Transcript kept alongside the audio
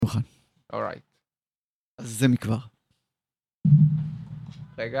מוכן. אורייט. אז זה מכבר.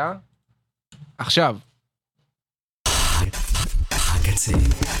 רגע. עכשיו. הקצה.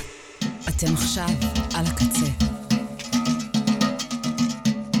 אתם עכשיו על הקצה.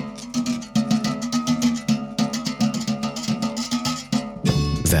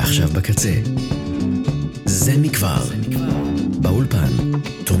 ועכשיו בקצה. זה מכבר. באולפן,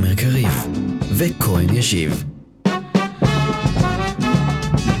 תומר קריב וכהן ישיב.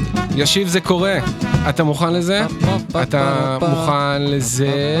 ישיב זה קורה. אתה מוכן לזה? אתה מוכן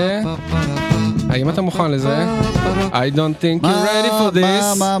לזה? האם אתה מוכן לזה? I don't think you're ready for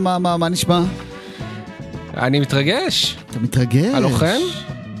this. מה נשמע? אני מתרגש. אתה מתרגש? הלוחן?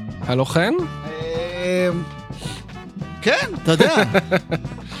 הלוחן? כן, אתה יודע.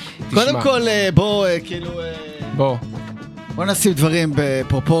 קודם כל, בוא, כאילו... בוא נשים דברים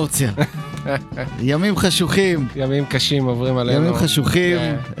בפרופורציה. ימים חשוכים. ימים קשים עוברים עלינו. ימים חשוכים.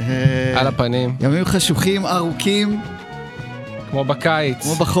 על הפנים. ימים חשוכים, ארוכים. כמו בקיץ.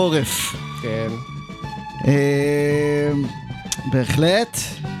 כמו בחורף. כן. בהחלט.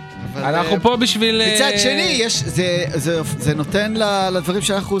 אנחנו פה בשביל... מצד שני, זה נותן לדברים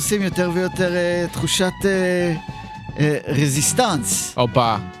שאנחנו עושים יותר ויותר תחושת רזיסטנס.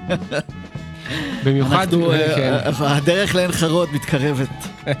 אופה. במיוחד... הדרך לאין חרות מתקרבת.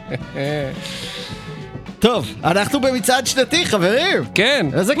 טוב, אנחנו במצעד שנתי, חברים. כן.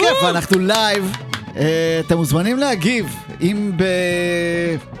 איזה כיף, אנחנו לייב. אתם מוזמנים להגיב, אם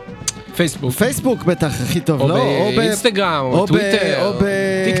פייסבוק. פייסבוק בטח, הכי טוב, לא? או באינסטגרם, או בטוויטר, או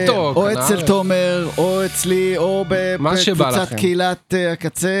טיק טוק. או אצל תומר, או אצלי, או בקבוצת קהילת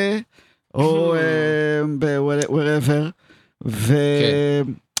הקצה, או wherever.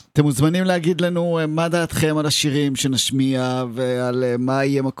 ואתם מוזמנים להגיד לנו מה דעתכם על השירים שנשמיע, ועל מה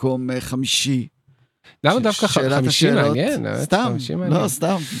יהיה מקום חמישי. למה דווקא 50 מעניין? סתם, לא,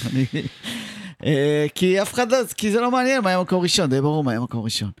 סתם. כי אף אחד, כי זה לא מעניין מה היה מקום ראשון, די ברור מה היה מקום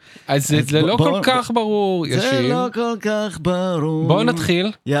ראשון. אז זה לא כל כך ברור, ישיב. זה לא כל כך ברור. בואו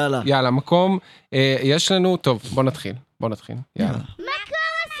נתחיל. יאללה. יאללה, מקום, יש לנו, טוב, בואו נתחיל. יאללה. מקום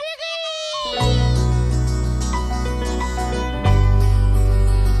עשירי!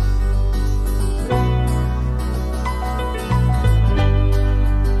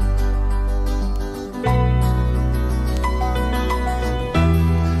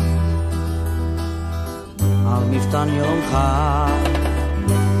 על מפתן יום חג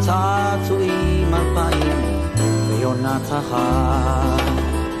צעצועים 2000 ויונת החג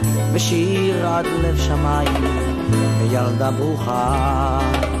ושיר עד לב שמיים וילדה ברוכה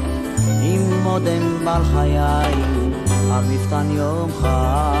עם מודם בעל חיי על מפתן יום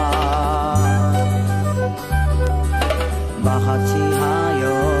חג בחצי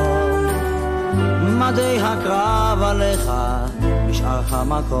היום מדי הקרב עליך נשארך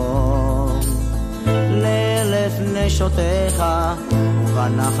מקום לאלף נשותיך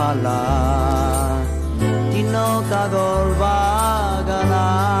ובנחלה תינוק עגול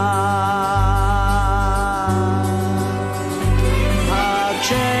בעגלה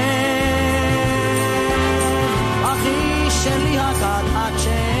הקשב אחי שלי הקט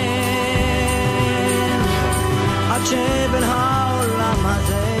הקשב אל העולם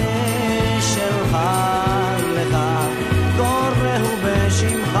הזה שלך לך קוראו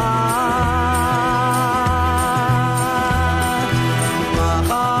בשמך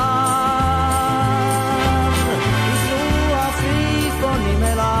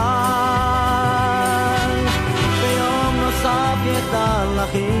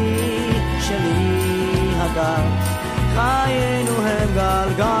אחי שלי הגל חיינו הם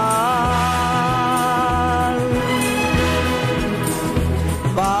גלגל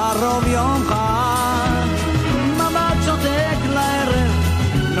ברוב יום חג מבט שותק לערב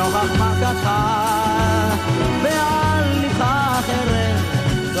נוכח מכתך ועל לבך חרב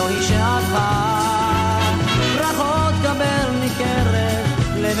זוהי שעתך ברכות קבל מקרב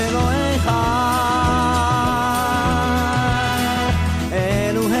לב אלוהיך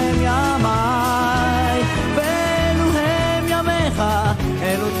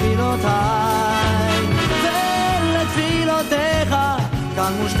ולתפילותיך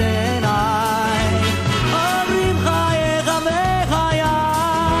קלמו שתי עיניי אומרים חייך וחיי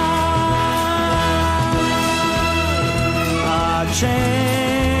הקשב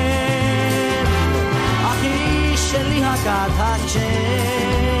אחי שלי הקט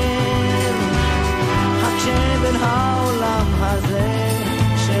הקשב אל העולם הזה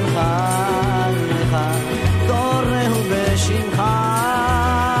שלך לך קוראו בשמך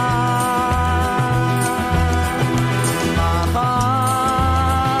מחר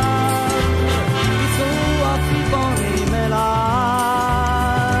יצאו הציפורים אליי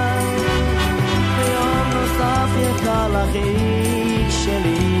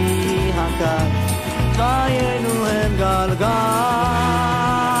חיינו הם גלגל.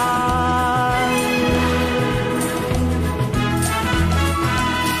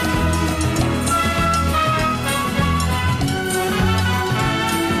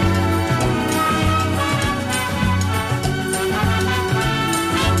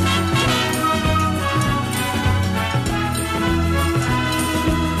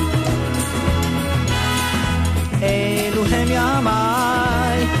 אלו הם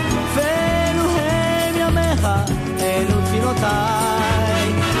ימיי, ואלו הם ימיך, אלו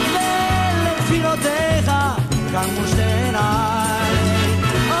תפילותיי, ולתפילותיך קמו שתי עיניי,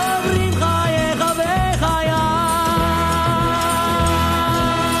 עוברים חייך וחיי.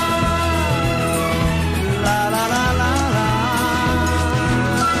 לה לה לה לה לה.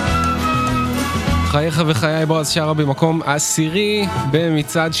 חייך וחיי בועז שרה במקום עשירי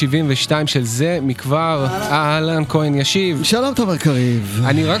במצעד 72 של זה מכבר. אהלן כהן ישיב. שלום תומר קריב.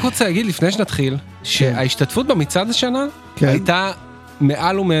 אני רק רוצה להגיד לפני שנתחיל שההשתתפות במצעד השנה הייתה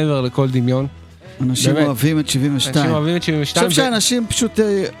מעל ומעבר לכל דמיון. אנשים באמת. אוהבים את 72. אנשים אוהבים את 72. אני חושב שאנשים פשוט...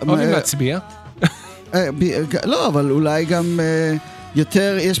 אוהבים להצביע. לא, אבל אולי גם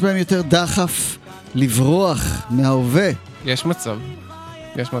יותר, יש בהם יותר דחף לברוח מההווה. יש מצב.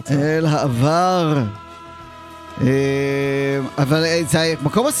 יש מצב. אל העבר. אבל זה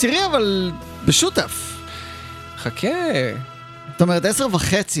מקום עשירי, אבל בשותף. חכה. זאת אומרת, 10:30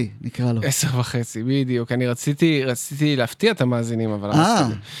 נקרא לו. 10:30, בדיוק. אני רציתי להפתיע את המאזינים, אבל...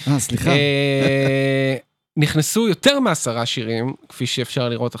 סליחה. נכנסו יותר מ10 שירים, כפי שאפשר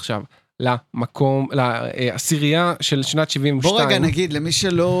לראות עכשיו, למקום, לעשירייה של שנת 72. בוא רגע נגיד, למי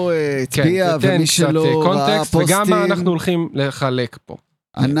שלא הצביע ומי שלא ראה פוסטים. וגם מה אנחנו הולכים לחלק פה.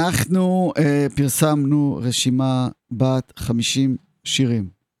 אנחנו פרסמנו רשימה בת 50 שירים,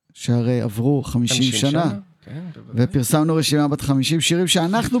 שהרי עברו 50 שנה. ופרסמנו רשימה בת 50 שירים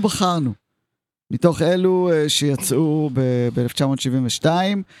שאנחנו בחרנו. מתוך אלו שיצאו ב-1972,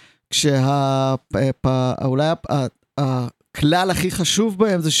 כשאולי הכלל הכי חשוב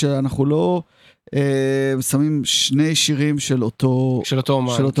בהם זה שאנחנו לא שמים שני שירים של אותו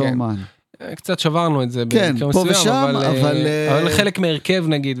אומן. קצת שברנו את זה. כן, פה ושם, אבל חלק מהרכב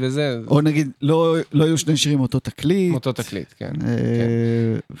נגיד וזה. או נגיד, לא יהיו שני שירים אותו תקליט. אותו תקליט, כן.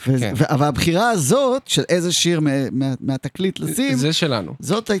 אבל הבחירה הזאת, של איזה שיר מהתקליט לשים, זה שלנו.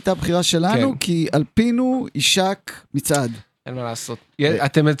 זאת הייתה בחירה שלנו, כי על פינו יישק מצעד. אין מה לעשות.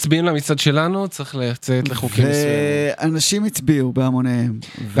 אתם מצביעים למצעד שלנו, צריך לצאת לחוקים מסוימים. ואנשים הצביעו בהמוניהם.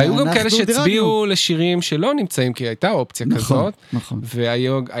 והיו גם כאלה שהצביעו לשירים שלא נמצאים, כי הייתה אופציה כזאת. נכון.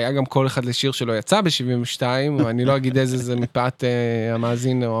 והיה גם כל אחד לשיר שלא יצא ב-72, ואני לא אגיד איזה זה מפאת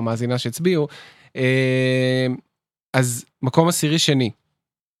המאזין או המאזינה שהצביעו. אז מקום עשירי שני.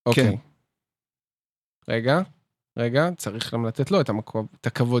 אוקיי. רגע, צריך גם לתת לו את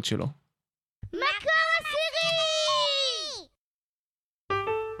הכבוד שלו.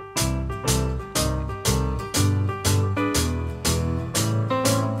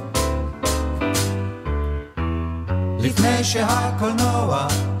 לפני שהקולנוע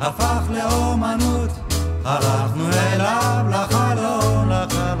הפך לאומנות, הלכנו אליו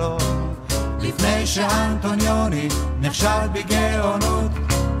לחלום. לפני שאנטוניוני נכשל בגאונות,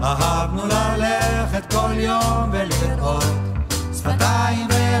 אהבנו ללכת כל יום ולראות שפתיים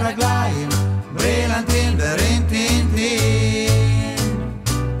ורגליים, ברילנטין ורינטינטין,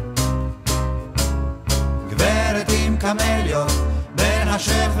 גברת עם קמליות בין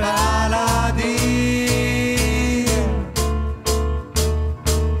השף והלדין.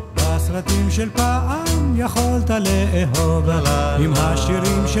 בסרטים של פעם יכולת לאהוב, עם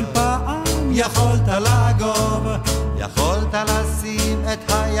השירים של פעם יכולת לגוב, יכולת לשים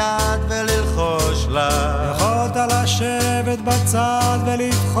את היד וללחוש לה, יכולת לשבת בצד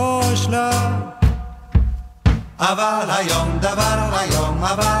ולבחוש לה. אבל היום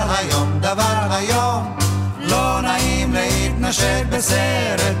דבר היום לא נעים להתנשק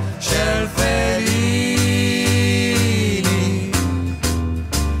בסרט של פליני.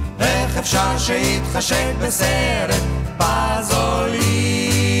 איך אפשר שיתחשק בסרט פזוליני?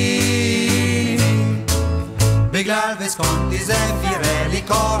 בגלל ויסקונטי זה פירלי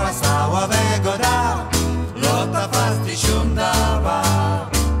קורסאווה וגודר, לא תפסתי שום דבר.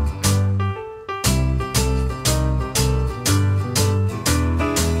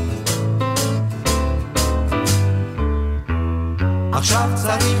 עכשיו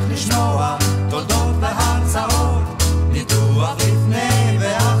צריך לשמוע תולדות והרצאות, ניתוח לפני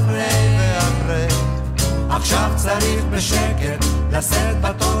ואחרי. עכשיו צריך בשקט לשאת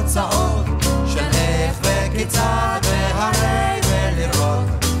בתוצאות של איך וכיצד והרי ולראות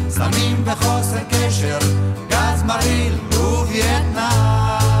סמים וחוסר קשר, גז מרעיל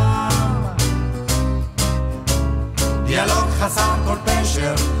ווייטנאם.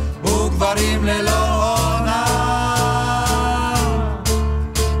 ימים ללא עונה.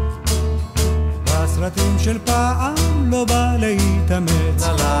 בסרטים של פעם לא בא להתאמץ,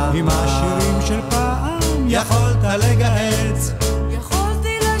 עם השירים של פעם יכולת לגהץ,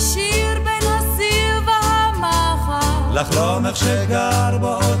 יכולתי לשיר בין הסיר והמחר, לחלום איך שגר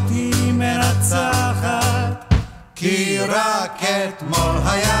בו אותי מנצחת. כי רק אתמול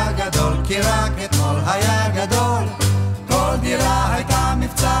היה גדול, כי רק אתמול היה גדול, כל דירה הייתה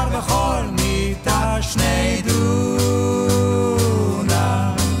מבצר וכל מיטה 2 דונם.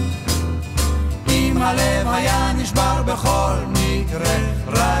 אם הלב היה נשבר בכל מקרה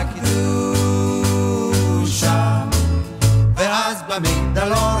רק דושה, ואז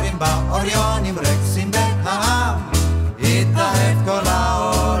במגדלורים באוריונים רקסים בית העם התאהב כל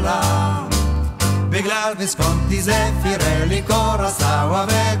העולם. בגלל ויסקונטי זפירלי קורסאווה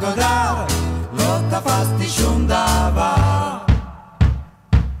וגודר לא תפסתי שום דבר.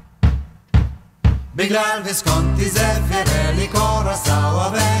 בגלל ויסקונטי זפירלי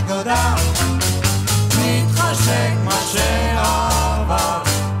קורסאווה וגודר מתחשק מה שעבר,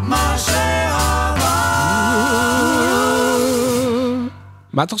 מה שעבר.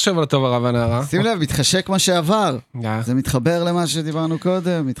 מה אתה חושב על הטוב הרע והנערה? שים לב, מתחשק מה שעבר. זה מתחבר למה שדיברנו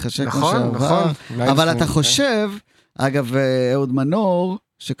קודם, מתחשק מה שעבר. נכון. אבל אתה חושב, אגב, אהוד מנור,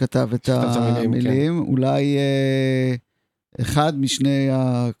 שכתב את המילים, אולי אחד משני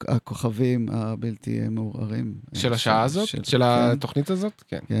הכוכבים הבלתי מעורערים. של השעה הזאת? של התוכנית הזאת?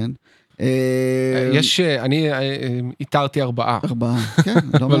 כן. כן. יש, אני איתרתי 4. 4, כן,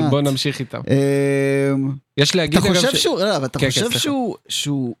 לא מעט. אבל בוא נמשיך איתם. יש להגיד... אתה חושב שהוא, לא, אבל אתה חושב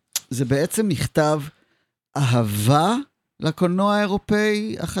שהוא, זה בעצם מכתב אהבה לקולנוע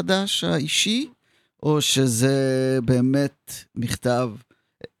האירופאי החדש, האישי, או שזה באמת מכתב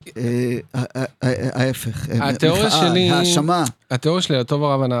ההפך, האשמה. התיאוריה שלי, הטוב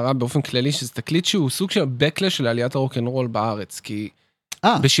הרע והנערה באופן כללי, שזה תקליט שהוא סוג של בקלש של עליית הרוק'נ'רול בארץ, כי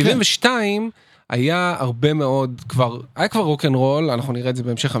ב-72 היה הרבה מאוד, היה כבר רוק'נ'רול, אנחנו נראה את זה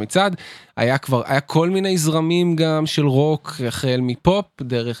בהמשך המצעד, היה כל מיני זרמים גם של רוק, החל מפופ,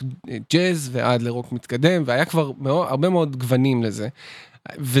 דרך ג'אז ועד לרוק מתקדם, והיה כבר הרבה מאוד גוונים לזה.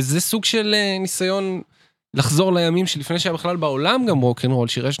 וזה סוג של ניסיון לחזור לימים שלפני שהיה בכלל בעולם גם רוק'נ'רול,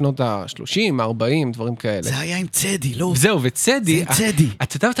 שירי שנות ה-30, 40, דברים כאלה. זה היה עם צדי, לא? זהו, וצדי,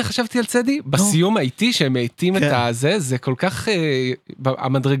 אתה יודע מה חשבתי על צדי? בסיום האיטי שהם מאיטים את הזה, זה כל כך,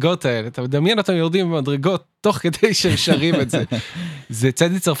 המדרגות האלה, אתה מדמיין אותם יורדים במדרגות, תוך כדי שהם שרים את זה. זה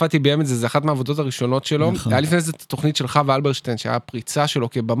צדי צרפתי ביים את זה, זה אחת מהעבודות הראשונות שלו, היה לפני זה תוכנית של חווה אלברשטיין, שהיה הפריצה שלו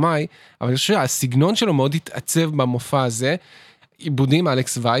כבמאי, אבל אני חושב שהסגנון שלו מאוד התעצב במופע הזה, עיבודים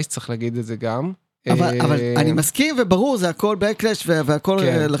אלכס וייס, צריך להגיד את זה גם, אבל אני מסכים וברור, זה הכל בקלש והכל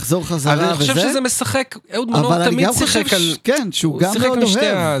לחזור חזרה וזה. אבל אני חושב שזה משחק, אהוד מנור תמיד שיחק על... כן, שהוא גם מאוד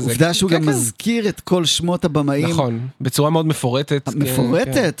אוהב. עובדה שהוא גם מזכיר את כל שמות הבמאים. נכון, בצורה מאוד מפורטת.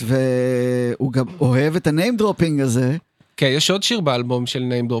 מפורטת, והוא גם אוהב את הניים דרופינג הזה. כן, יש עוד שיר באלבום של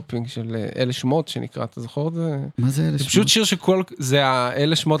ניים דרופינג, של אלה שמות שנקרא, אתה זוכר את זה? מה זה אלה שמות? זה פשוט שיר שכל, זה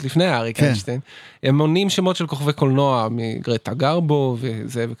אלה שמות לפני אריק איינשטיין. הם עונים שמות של כוכבי קולנוע, מגרטה גרבו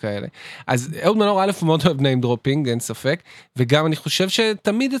וזה וכאלה. אז אהוד מנור א' הוא מאוד אוהב ניים דרופינג, אין ספק, וגם אני חושב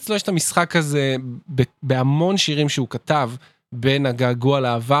שתמיד אצלו יש את המשחק הזה, בהמון שירים שהוא כתב, בין הגעגוע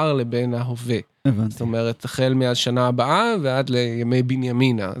לעבר לבין ההווה. זאת אומרת, החל מהשנה הבאה ועד לימי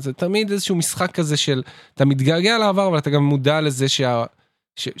בנימינה. זה תמיד איזשהו משחק כזה של, אתה מתגעגע לעבר, אבל אתה גם מודע לזה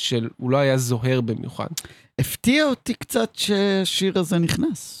שהוא לא היה זוהר במיוחד. הפתיע אותי קצת שהשיר הזה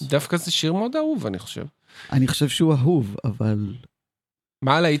נכנס. דווקא זה שיר מאוד אהוב, אני חושב. אני חושב שהוא אהוב, אבל...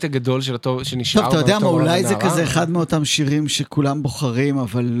 מה הלהיט הגדול של הטוב שנשאר? טוב, אתה יודע מה, אולי זה כזה אחד מאותם שירים שכולם בוחרים,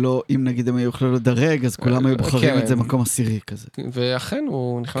 אבל לא, אם נגיד הם היו יכולים לדרג, אז כולם היו בוחרים את זה מקום עשירי כזה. ואכן,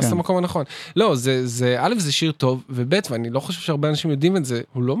 הוא נכנס למקום הנכון. לא, א', זה שיר טוב, וב', ואני לא חושב שהרבה אנשים יודעים את זה,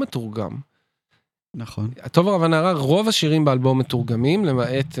 הוא לא מתורגם. נכון. הטוב הרע והנערה, רוב השירים באלבום מתורגמים,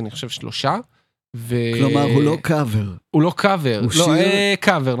 למעט, אני חושב, 3. כלומר, הוא לא קאבר. הוא לא קאבר. לא,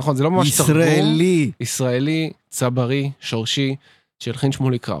 קאבר, נכון, זה לא ממש תרגום. ישראלי, צברי, שורשי. שהלחין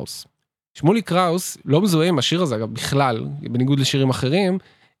שמולי קראוס. שמולי קראוס לא מזוהה עם השיר הזה, אגב, בכלל, בניגוד לשירים אחרים,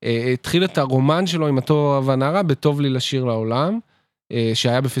 התחיל את הרומן שלו עם הטוב והנערה, בטוב לי לשיר לעולם,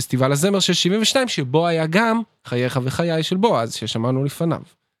 שהיה בפסטיבל הזמר של 72, שבו היה גם חייך וחיי של בועז, ששמענו לפניו.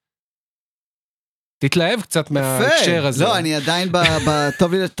 תתלהב קצת מההקשר הזה. לא, אני עדיין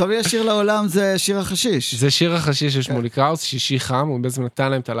בטוב לי לשיר לעולם, זה שיר החשיש. זה שיר החשיש של שמולי קראוס, שישי חם, הוא בעצם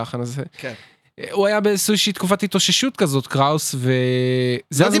נתן להם את הלחן הזה. כן. הוא היה באיזושהי תקופת התאוששות כזאת, קראוס,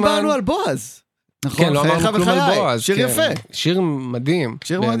 לא דיברנו על בועז. נכון, כן, לא אמרנו כלום על בועז. שיר יפה. שיר מדהים.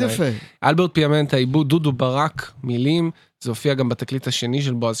 שיר מאוד יפה. אלברט פיאמנטה, עיבוד דודו ברק, מילים, זה הופיע גם בתקליט השני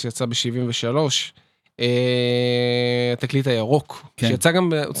של בועז, שיצא ב-73, התקליט הירוק, שיצא גם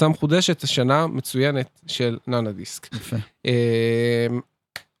בהוצאה מחודשת, השנה מצוינת של נאנה דיסק. יפה.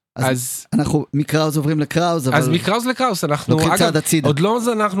 אז אנחנו מקראוז עוברים לקראוז, אז מקראוז לקראוז, אנחנו, אגב, עוד לא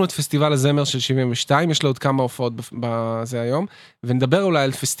זנחנו את פסטיבל הזמר של 72, יש לו עוד כמה הופעות בזה היום, ונדבר אולי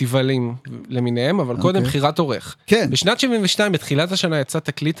על פסטיבלים למיניהם, אבל קודם בחירת עורך. כן. בשנת 72, בתחילת השנה, יצא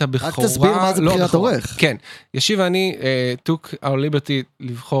תקליט הבכורה. רק תסביר מה זה בחירת עורך. כן. ישיב ואני took our liberty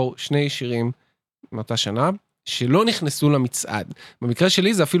לבחור שני שירים מאותה שנה, שלא נכנסו למצעד. במקרה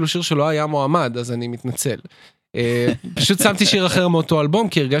שלי זה אפילו שיר שלא היה מועמד, אז אני מתנצל. פשוט שמתי שיר אחר מאותו אלבום,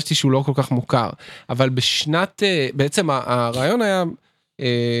 כי הרגשתי שהוא לא כל כך מוכר. אבל בשנת, בעצם הרעיון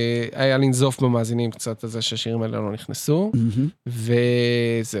היה לנזוף במאזינים קצת, הזה שהשירים האלה לא נכנסו,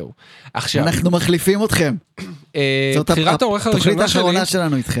 וזהו. עכשיו, אנחנו מחליפים אתכם. בחירת העורך הראשונה האחרונה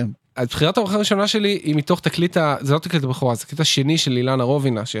שלנו איתכם. אז בחירת העורך הראשונה שלי היא מתוך תקליט, זה לא תקליט הבכורה, זה תקליט השני של אילנה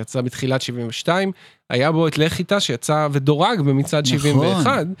רובינה, שיצא בתחילת 72, היה בו את לך איתה שיצא ודורג במצעד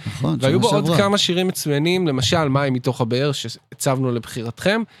 71, והיו בו עוד כמה שירים מצוינים, למשל מים מתוך הבאר שהצבנו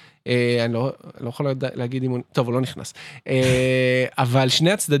לבחירתכם, אני לא יכול להגיד אם הוא, טוב, הוא לא נכנס, אבל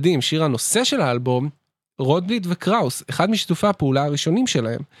שני הצדדים, שיר הנושא של האלבום, רוטבליט וקראוס, אחד משיתופי הפעולה הראשונים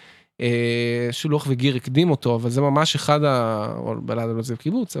שלהם, שולח וגיר הקדים אותו, אבל זה ממש אחד או בלעד על זה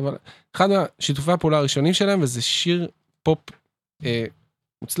בקיבוץ, אבל אחד השיתופי הפעולה הראשונים שלהם, וזה שיר פופ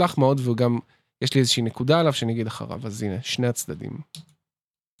מוצלח מאוד, וגם יש לי איזושהי נקודה עליו שאני אגיד אחריו, אז הנה, שני הצדדים.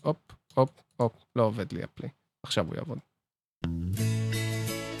 הופ, הופ, הופ, לא עובד לי הפלי. עכשיו הוא יעבוד.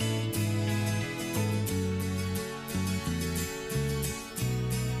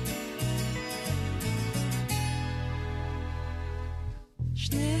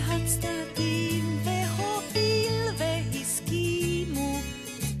 שני הצדדים והוביל והסכימו,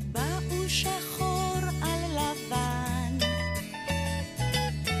 באו שחור על לבן,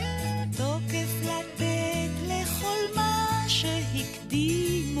 תוקף לתת לכל מה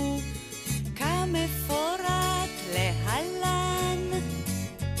שהקדימו, כמפורט להלן,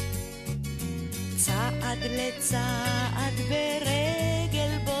 צעד לצעד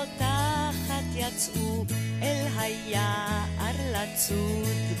ברגל בוטחת יצאו אל היער לצוד,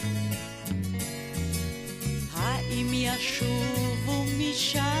 האם ישובו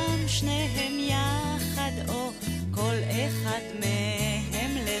משם שניהם יחד או כל אחד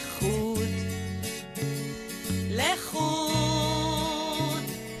מהם לחוד, לחוד,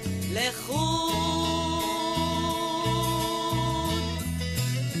 לחוד,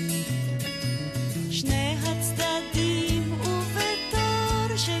 שני הצדדים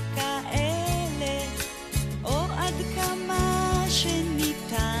ובתור שכאלה או עד כמה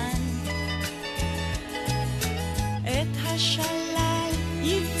שניתן את השלל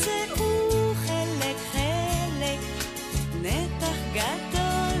יבצעו חלק חלק, נתח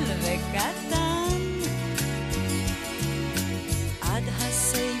גדול וקטן, עד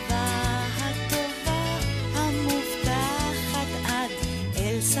השיבה הטובה המובטחת, עד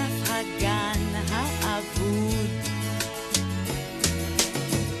אל סף הגן האבוד,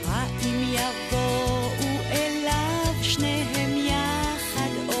 האם יבואו אליו שניהם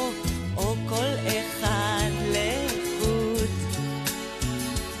יחד או כל אחד לחוד,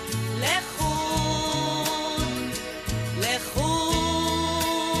 לחוד, לחוד,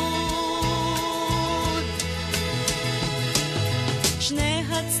 שני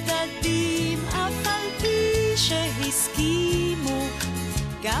הצדדים אף על פי שהסכימו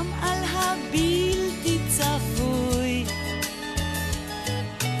גם על הבלתי צפוי,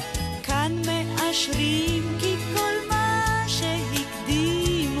 כאן מאשרים כי כל מה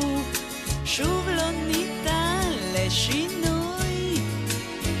שהקדימו שוב לא ניתן לשינוי,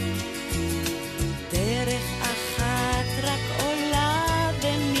 דרך אחת רק עולה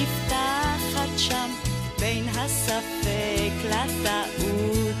ונפתחת שם בין הספק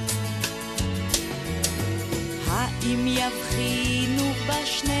לטעות, האם יבחינו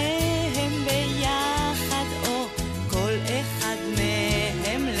בשניהם ביחד או כל אחד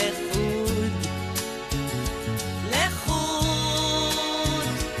מהם לחוד, לחוד,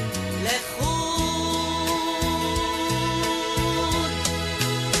 לחוד,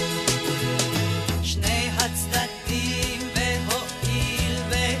 שני הצדדים והואיל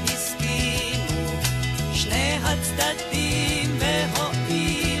והסכימו, שני הצדדים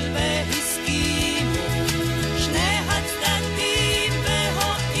והואיל והסכימו, שני הצדדים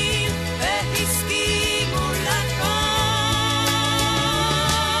והואיל והסכימו לכל.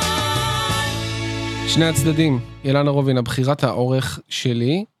 שני הצדדים, אילנה רובינה, בחירת העורך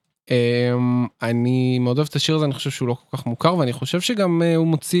שלי, אני מאוד אוהב את השיר הזה, אני חושב שהוא לא כל כך מוכר, ואני חושב שגם הוא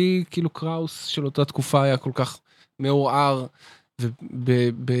מוציא, כאילו קראוס של אותה תקופה היה כל כך מעורער,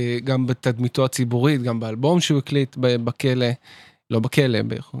 וגם בתדמיתו הציבורית, גם באלבום שהוא הקליט בכלא, לא בכלא,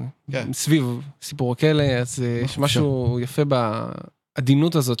 סביב סיפור הכלא, אז יש משהו יפה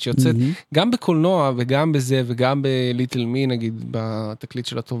בעדינות הזאת שיוצאת, גם בקולנוע וגם בזה, וגם בליטל מי, נגיד, בתקליט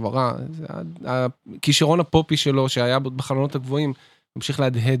של הטוב הרע, הכישרון הפופי שלו, שהיה בחלונות הגבוהים, ממשיך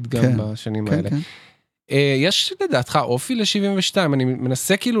להדהד גם בשנים האלה. יש לדעתך אופי ל-72, אני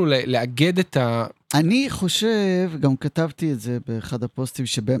מנסה כאילו לאגד את ה... אני חושב, גם כתבתי את זה באחד הפוסטים,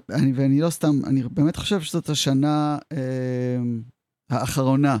 ואני לא סתם, אני באמת חושב שזאת השנה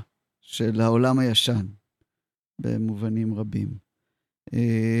האחרונה של העולם הישן, במובנים רבים.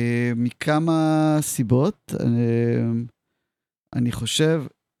 מכמה סיבות, אני חושב,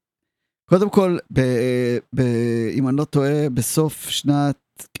 קודם כל, אם אני לא טועה, בסוף שנת,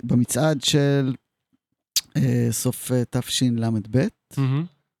 במצעד של סוף תשל"ב,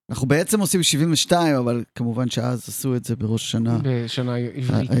 אנחנו בעצם עושים 72, אבל כמובן שאז עשו את זה בראש השנה. בשנה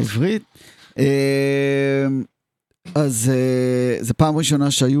העברית. אז זה פעם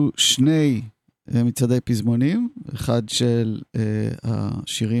ראשונה שהיו שני מצעדי פזמונים, אחד של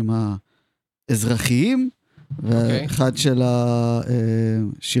השירים האזרחיים, ואחד של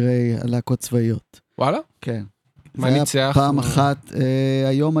שירי הלהקות צבאיות. וואלה? כן. מה ניצח? פעם אחת,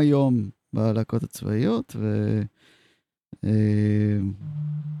 היום בלהקות הצבאיות,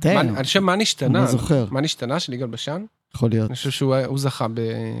 אני חושב מה נשתנה? אני זוכר. מה נשתנה של יגאל בשן? יכול להיות. אני חושב שהוא זכה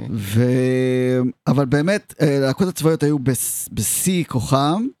אבל באמת, להקות הצבאיות היו בשיא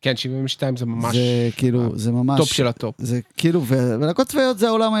כוחם. כן, 72 זה ממש... זה כאילו, זה ממש... טופ של הטופ. זה כאילו, ולהקות צבאיות זה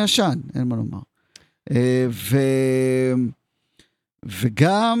העולם הישן, אין מה לומר.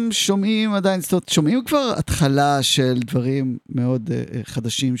 וגם שומעים עדיין, זאת אומרת, שומעים כבר התחלה של דברים מאוד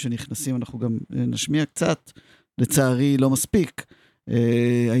חדשים שנכנסים, אנחנו גם נשמיע קצת, לצערי לא מספיק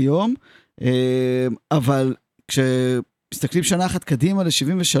היום, אבל כשמסתכלים שנה אחת קדימה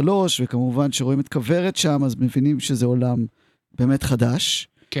ל-73, וכמובן שרואים את כברת שם, אז מבינים שזה עולם באמת חדש.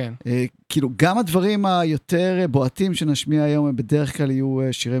 כן. כאילו, גם הדברים היותר בועטים שנשמיע היום, הם בדרך כלל יהיו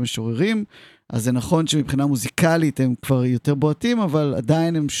שירי משוררים, אז זה נכון שמבחינה מוזיקלית הם כבר יותר בועטים, אבל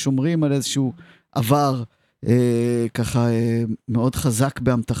עדיין הם שומרים על איזשהו עבר, ככה מאוד חזק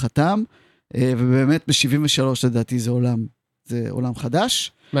בהמתחתם, ובאמת ב-73 לדעתי זה עולם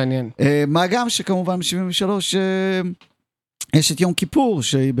חדש. מעניין. מה גם שכמובן ב-73 יש את יום כיפור,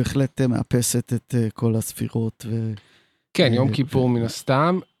 שהיא בהחלט מאפסת את כל הספירות. כן, יום כיפור מן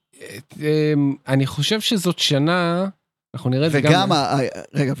הסתם. אני חושב שזאת שנה, אנחנו נראה את זה גם...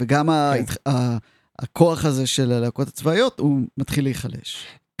 וגם הכוח הזה של הלהקות הצבאיות, הוא מתחיל להיחלש.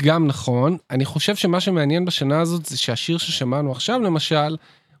 גם נכון. אני חושב שמה שמעניין בשנה הזאת, זה שהשיר ששמענו עכשיו, למשל,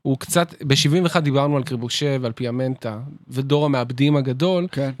 הוא קצת, ב-71 דיברנו על קריבושה ועל פיאמנטה, ודור המעבדים הגדול,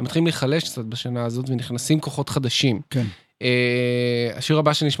 הם מתחילים להיחלש קצת בשנה הזאת, ונכנסים כוחות חדשים. כן. השיר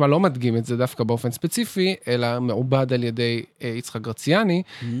הבא שנשמע לא מדגים את זה דווקא באופן ספציפי, אלא מעובד על ידי יצחק גרציאני,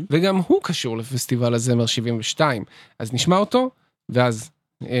 וגם הוא קשור לפסטיבל הזמר 72. אז נשמע אותו, ואז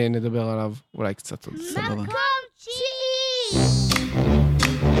נדבר עליו אולי קצת עוד. מקום 9.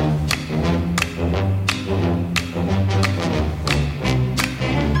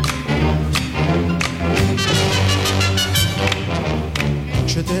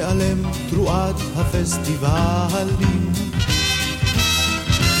 כשתיעלם תרועת הפסטיבלים,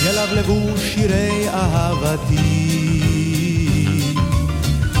 ילבלבו שירי אהבתי,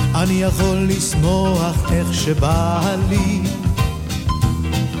 אני יכול לשמוח איך שבא לי,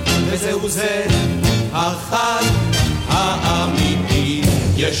 וזהו זה החג האמיתי.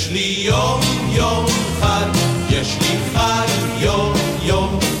 יש לי יום חג, יש לי חג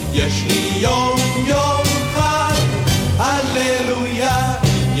יום, יש לי יום חג, הללויה.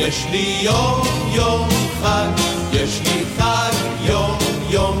 יש לי יום חג, יש לי חג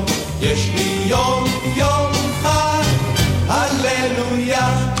יום, יש לי יום חג,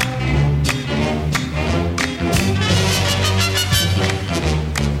 הללויה.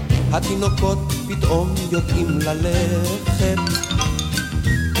 התינוקות פתאום יודעים ללכת,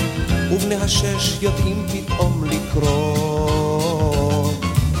 ובני השש יודעים פתאום לקרוא,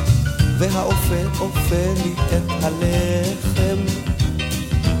 והאופה לי את הלחם,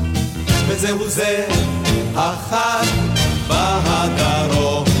 וזהו זה החג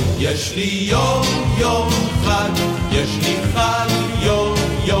בהדרום. יש לי יום חג, יש לי חג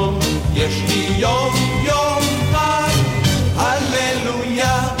יום, יש לי יום חג,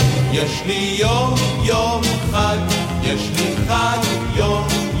 הללויה. יש לי יום חג, יש לי חג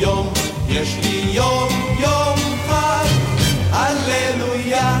יום, יש לי יום חג,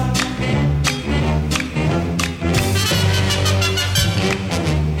 הללויה.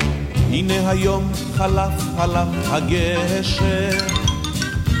 הנה היום חלף הגשר,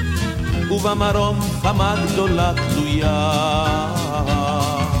 ובמרום חמה גדולה תלויה,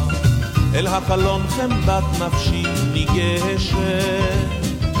 אל החלון חמדת נפשי ניגשת,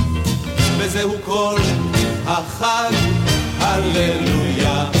 וזהו כל החג,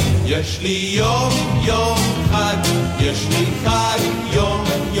 הללויה. יש לי יום חג, יש לי חג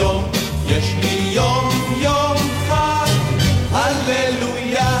יום, יש לי יום חג,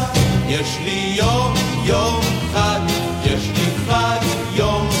 הללויה. יש לי יום חג, יש לי חג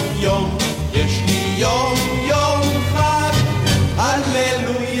יום, יש לי יום חג,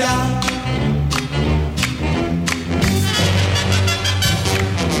 הללויה.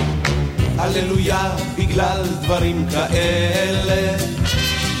 הללויה בגלל דברים כאלה,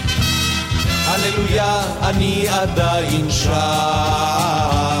 הללויה אני עדיין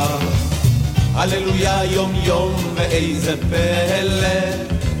שר, הללויה יום ואיזה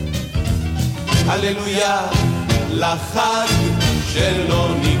פלא, הללויה לחג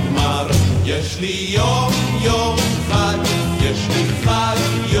שלא נגמר. יש לי יום חג, יש לי חג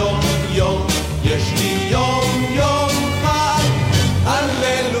יום, יש לי יום חג,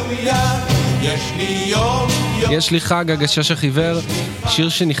 הללויה. יש לי יום. יש לי חג הגשש החיוור, שיר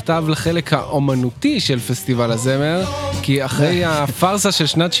שנכתב לחלק האומנותי של פסטיבל הזמר, כי אחרי הפרסה של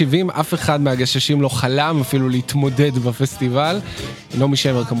שנת 70 אף אחד מהגששים לא חלם אפילו להתמודד בפסטיבל. נעמי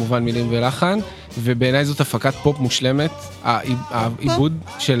שמר כמובן מילים ולחן, ובעיניי זאת הפקת פופ מושלמת. העיבוד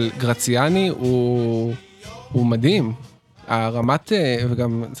של גרציאני הוא מדהים. הרמת,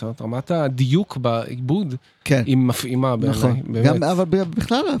 וגם רמת הדיוק בעיבוד, היא מפעימה בעיניי. נכון, אבל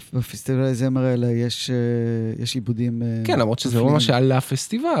בכלל בפסטיבל הזמר האלה יש עיבודים. כן, למרות שזה לא מה שעלה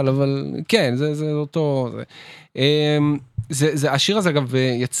פסטיבל, אבל כן, זה אותו. השיר הזה אגב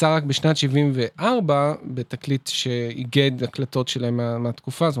יצא רק בשנת 74, בתקליט שהיגד הקלטות שלהם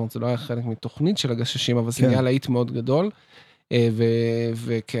מהתקופה, זאת אומרת, זה לא היה חלק מתוכנית של הגששים, אבל זה נהיה להיט מאוד גדול,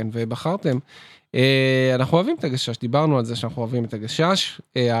 וכן, ובחרתם. אנחנו אוהבים את הגשש, דיברנו על זה שאנחנו אוהבים את הגשש,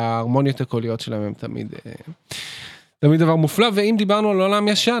 ההרמוניות הקוליות שלהם הם תמיד דבר מופלא, ואם דיברנו על עולם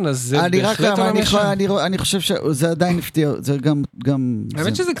ישן, אז זה בהחלט עולם ישן. אני חושב שזה עדיין הפתיע, זה גם...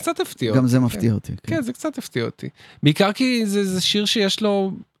 האמת שזה קצת הפתיע אותי. גם זה מפתיע אותי. כן, זה קצת הפתיע אותי. בעיקר כי זה שיר שיש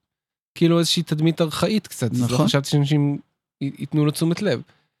לו כאילו איזושהי תדמית ארכאית קצת, אז לא חשבתי שאנשים ייתנו לו תשומת לב,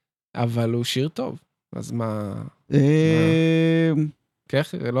 אבל הוא שיר טוב, אז מה... לא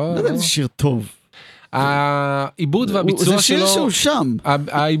יודע, זה שיר טוב. העיבוד והביצוע שלו... זה שיר שהוא שם.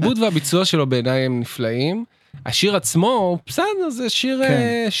 העיבוד והביצוע שלו בעיניי הם נפלאים. השיר עצמו, בסדר, זה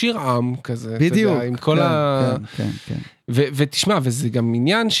שיר עם כזה. בדיוק. עם כל ותשמע, וזה גם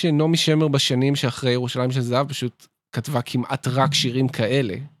עניין שנעמי שמר בשנים שאחרי ירושלים של זהב, פשוט כתבה כמעט רק שירים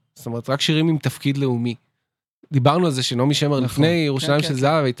כאלה. זאת אומרת, רק שירים עם תפקיד לאומי. דיברנו על זה שנעמי שמר לפני ירושלים של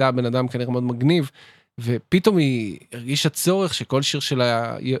זהב, הייתה בן אדם כנראה מאוד מגניב, ופתאום היא הרגישה צורך שכל שיר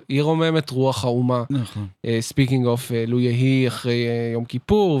שלה היא רוממת רוח האומה. נכון. Speaking of לו יהי אחרי יום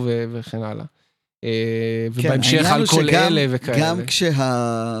כיפור וכן הלאה. ובהמשך על כל אלה וכאלה. גם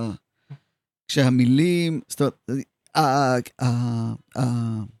כשהמילים, זאת אומרת,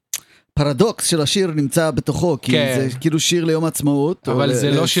 הפרדוקס של השיר נמצא בתוכו, כי זה כאילו שיר ליום עצמאות. אבל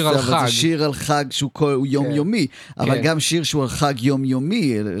זה לא שיר על חג. זה שיר על חג שהוא יומיומי, אבל גם שיר שהוא על חג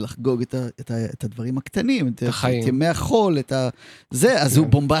יומיומי, לחגוג את הדברים הקטנים, את ימי החול, אז הוא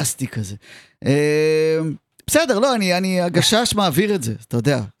בומבסטי כזה. בסדר, לא, אני הגשש מעביר את זה, אתה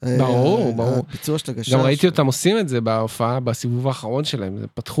יודע. ברור. הביצוע של הגשש. גם ראיתי אותם עושים את זה בהופעה, בסיבוב האחרון שלהם,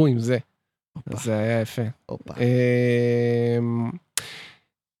 פתחו עם זה. זה היה יפה.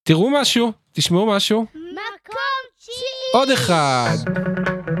 תראו משהו, תשמעו משהו. מקום 9. עוד אחד.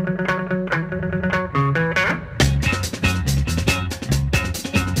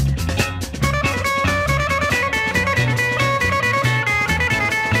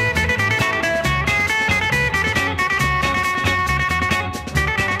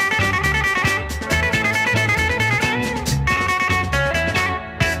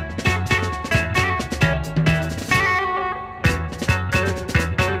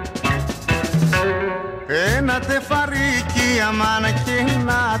 αμάν και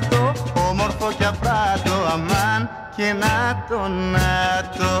να το όμορφο και απράτο αμάν και να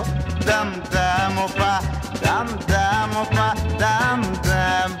το δαμ δαμ οπα δαμ δαμ οπα δαμ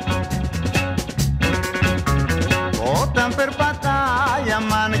δαμ όταν περπατάει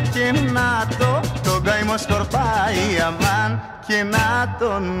αμάν και να το καημό σκορπάει αμάν και να το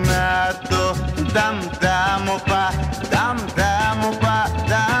δαμ δαμ οπα δαμ δαμ οπα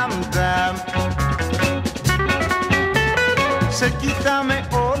δαμ δαμ σε κοιτάμε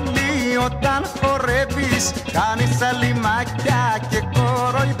όλοι όταν χορεύεις, κάνεις αλιμάκια και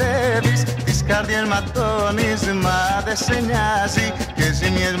κοροϊδεύεις. Τις καρδιές ματώνεις, μα δεν σε νοιάζει, και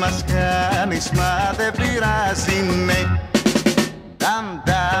ζημιές μας κάνεις, μα δεν πειράζει, ναι. Dam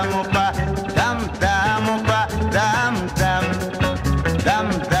dam opa, dam dam opa, dam dam, dam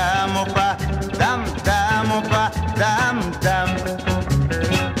dam opa, dam dam opa, dam dam.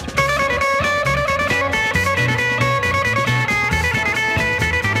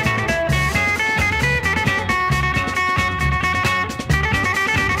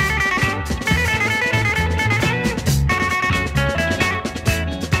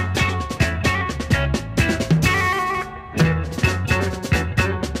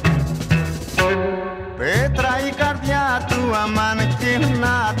 Αμάν και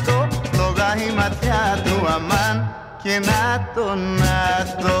να το, φλόγα η ματιά του αμάν και να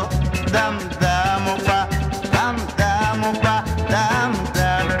το, νταμ νταμ οπα, νταμ νταμ οπα, νταμ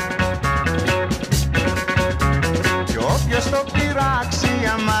νταμ. Κι όποιος το πειράξει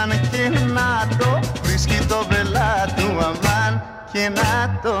αμάν και να το, βρίσκει το βελά του αμάν και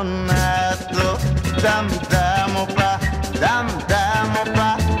να το, νταμ νταμ οπα, νταμ νταμ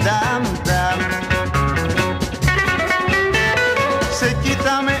οπα, νταμ νταμ. Σε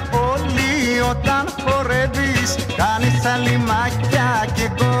κοιτάμε όλοι όταν χορεύεις, κάνεις αλιμάκια και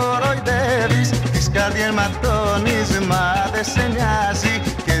κοροϊδεύεις. Τις καρδιές ματώνεις, μα δεν σε νοιάζει,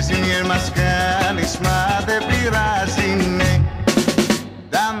 και ζημιές μας κάνεις, μα δεν πειράζει, ναι.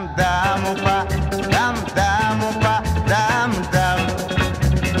 Νταμ νταμ οπα, νταμ νταμ οπα, νταμ νταμ,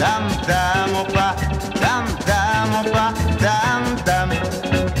 νταμ νταμ οπα, νταμ νταμ οπα, νταμ νταμ.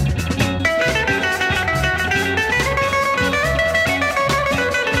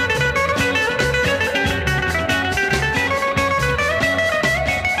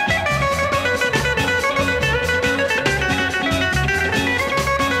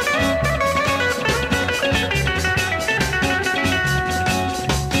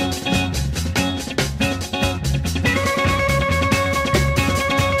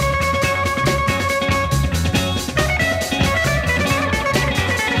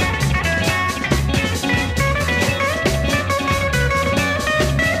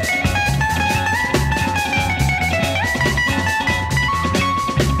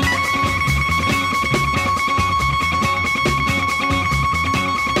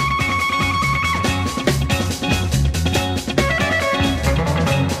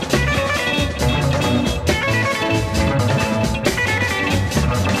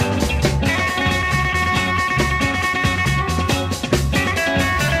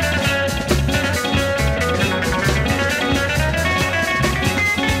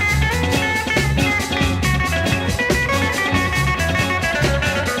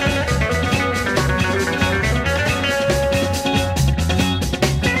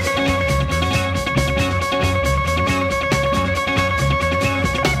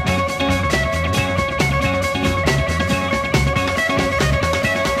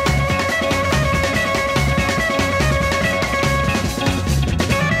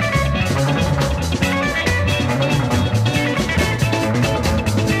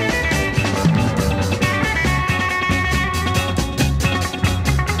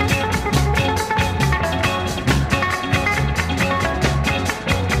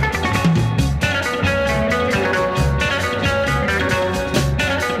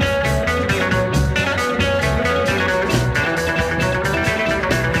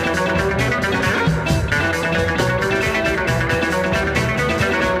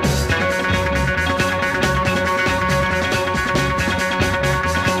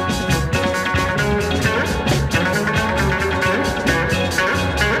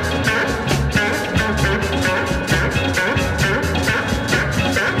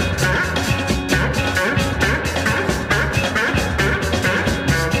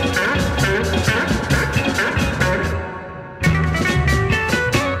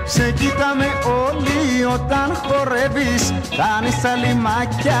 όταν χορεύεις, κάνεις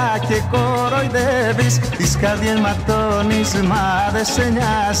αλιμάκια και κοροϊδεύεις. Τις καρδιές ματώνεις, μα δεν σε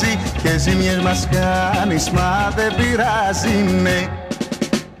νοιάζει, και ζημιές μας κάνεις, μα δεν πειράζει, ναι.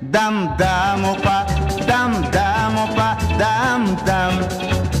 Νταμ νταμ οπα, νταμ νταμ οπα, νταμ νταμ,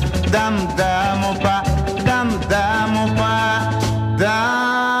 νταμ νταμ οπα, νταμ νταμ οπα, νταμ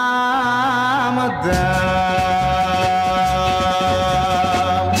νταμ.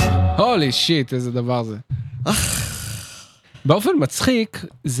 הולי שיט, איזה דבר זה. באופן מצחיק,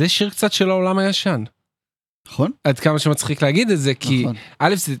 זה שיר קצת של העולם הישן. נכון? עד כמה שמצחיק להגיד את זה, כי נכון.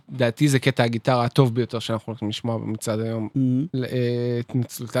 א', דעתי זה קטע הגיטרה הטוב ביותר שאנחנו הולכים לשמוע במצעד היום.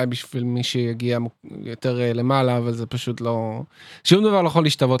 התנצלותיי בשביל מי שיגיע יותר למעלה, אבל זה פשוט לא... שום דבר לא יכול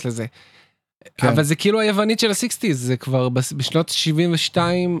להשתוות לזה. כן. אבל זה כאילו היוונית של ה-60s, זה כבר בשנות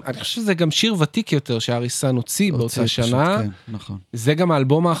 72, אני חושב שזה גם שיר ותיק יותר שהאריסן הוציא באותה שנה. כן, נכון. זה גם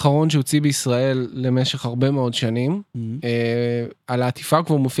האלבום האחרון שהוציא בישראל למשך הרבה מאוד שנים. על העטיפה הוא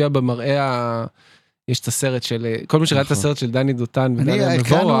כבר מופיע במראה יש את הסרט של, כל מי שראה את הסרט של דני דותן ודני מבורך.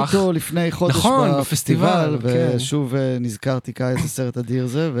 הקראנו אותו לפני חודש בפסטיבל, כן. ושוב נזכרתי איזה סרט אדיר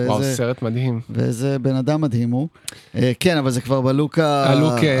זה, וואו, סרט מדהים. ואיזה בן אדם מדהים הוא. כן, אבל זה כבר בלוק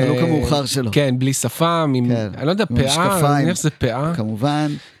המאוחר שלו. כן, בלי שפם, עם, אני לא יודע, פאה, אני חושב שזה פאה.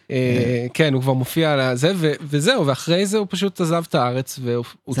 כמובן. כן, הוא כבר מופיע על זה, וזהו, ואחרי זה הוא פשוט עזב את הארץ, והוא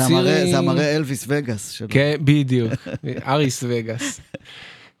ציר... זה המראה אלוויס וגאס שלו. כן, בדיוק, אריס וגאס.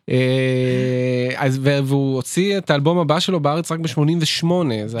 והוא הוציא את האלבום הבא שלו בארץ רק ב-88,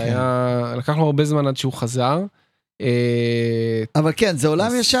 זה היה, לקח לו הרבה זמן עד שהוא חזר. אבל כן, זה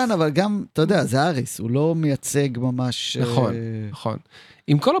עולם ישן, אבל גם, אתה יודע, זה אריס, הוא לא מייצג ממש... נכון, נכון.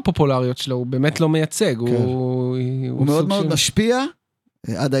 עם כל הפופולריות שלו, הוא באמת לא מייצג. הוא מאוד מאוד משפיע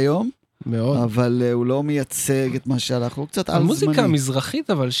עד היום. מאוד. אבל הוא לא מייצג את מה שהלך, הוא קצת על זמני. המוזיקה המזרחית,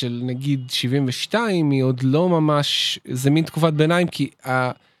 אבל של נגיד 72, היא עוד לא ממש, זה מין תקופת ביניים, כי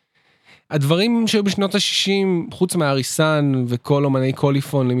הדברים שהיו בשנות ה-60, חוץ מהאריסן וכל אומני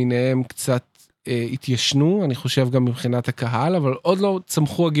קוליפון למיניהם, קצת התיישנו, אני חושב גם מבחינת הקהל, אבל עוד לא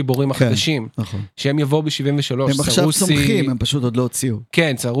צמחו הגיבורים החדשים. נכון. שהם יבואו ב-73, הם עכשיו צומחים, הם פשוט עוד לא הוציאו.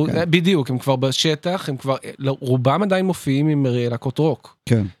 כן, בדיוק, הם כבר בשטח, הם כבר, רובם עדיין מופיעים עם להקות רוק.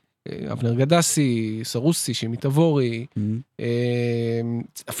 כן. אבנר גדסי, סרוסי, שימי תבורי,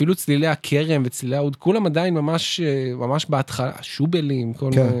 אפילו צלילי הכרם וצלילי העוד, כולם עדיין ממש בהתחלה, שובלים, כל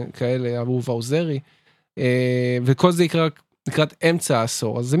כאלה, אבו ואוזרי, וכל זה לקראת אמצע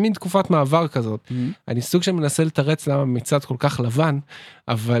העשור, אז זה מין תקופת מעבר כזאת. אני סוג שמנסה לתרץ למה מצד כל כך לבן,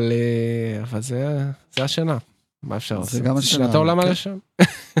 אבל זה השנה. מה אפשר לעשות? זה גם השנה. שנת העולם על השם.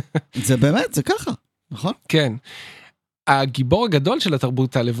 זה באמת, זה ככה, נכון? כן. הגיבור הגדול של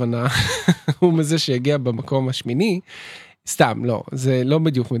התרבות הלבנה, הוא מזה שהגיע במקום השמיני, סתם, לא, זה לא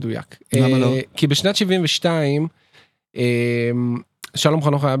בדיוק מדויק. למה לא? כי בשנת 72, שלום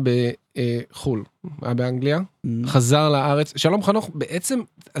חנוך היה בחול, היה באנגליה, חזר לארץ, שלום חנוך בעצם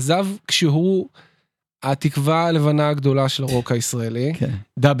עזב כשהוא התקווה הלבנה הגדולה של הרוק הישראלי,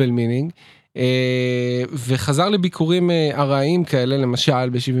 דאבל מינינג, וחזר לביקורים הרעיים כאלה, למשל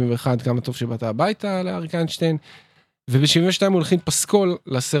ב-71, כמה טוב שבאת הביתה לאריק איינשטיין, וב-72 הוא הולכים פסקול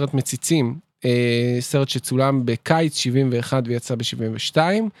לסרט מציצים, סרט שצולם בקיץ 71 ויצא ב-72.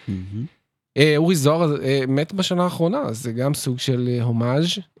 אורי זוהר מת בשנה האחרונה, אז זה גם סוג של הומאז'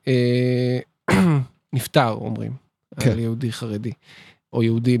 נפטר, אומרים, על יהודי חרדי, או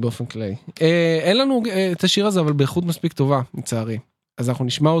יהודי באופן כללי. אין לנו את השיר הזה, אבל באיכות מספיק טובה, לצערי. אז אנחנו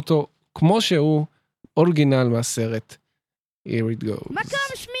נשמע אותו כמו שהוא אורגינל מהסרט Here It Goes.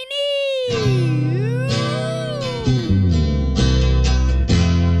 מקום שמיני!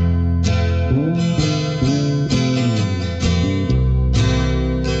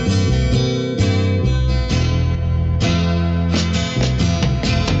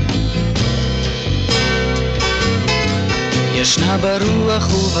 ישנה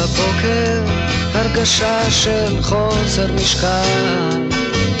ברוח ובבוקר הרגשה של חוסר משקל,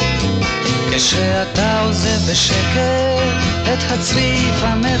 כשאתה עוזב בשקט את הצריף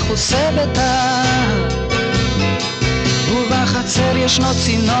המכוסה בתא, ובחצר ישנו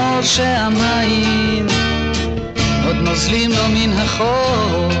צינור שהמים עוד נוזלים לו מן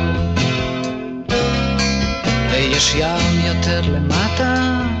החור, ויש ים יותר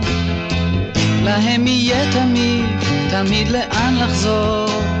למטה, להם יהיה תמיד לאן לחזור.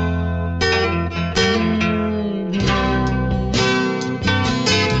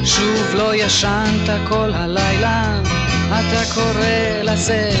 שוב לא ישנת כל הלילה, אתה קורא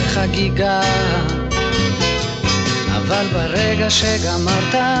לזה חגיגה, אבל ברגע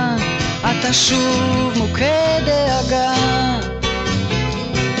שגמרת אתה שוב מוכה דאגה,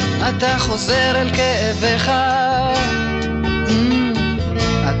 אתה חוזר אל כאביך,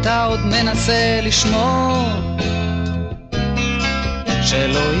 אתה עוד מנסה לשמור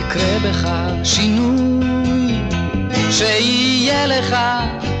שלא יקרה בך שינוי, שיהיה לך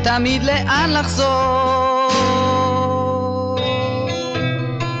תמיד לאן לחזור.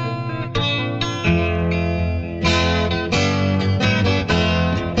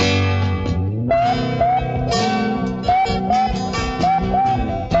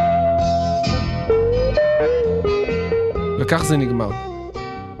 וכך זה נגמר.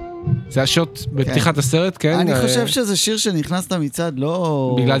 זה השוט בפתיחת הסרט, כן? אני חושב שזה שיר שנכנס למצעד,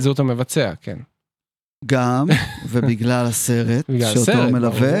 לא... בגלל זהות המבצע, כן. גם, ובגלל הסרט, שאותו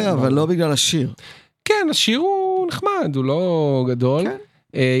מלווה, אבל לא בגלל השיר. כן, השיר הוא נחמד, הוא לא גדול.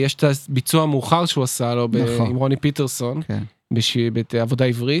 יש את הביצוע המאוחר שהוא עשה לו עם רוני פיטרסון, בעבודה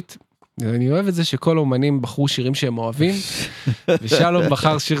עברית. אני אוהב את זה שכל האומנים בחרו שירים שהם אוהבים, ושלום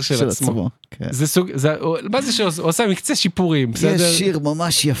בחר שיר של עצמו. זה סוג, מה זה שהוא עושה מקצה שיפורים, בסדר? יש שיר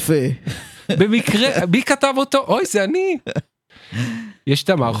ממש יפה. במקרה, מי כתב אותו? אוי, זה אני. יש את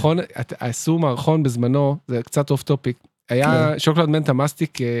המערכון, עשו מערכון בזמנו, זה קצת אוף טופיק, היה שוקולד מנטה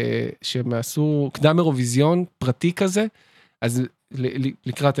מסטיק, שהם עשו קדם אירוויזיון פרטי כזה, אז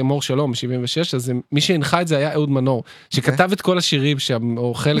לקראת אמור שלום, 76, אז מי שהנחה את זה היה אהוד מנור, שכתב את כל השירים שם,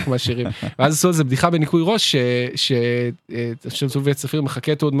 או חלק מהשירים, ואז עשו איזה בדיחה בניקוי ראש, שסוביית ספיר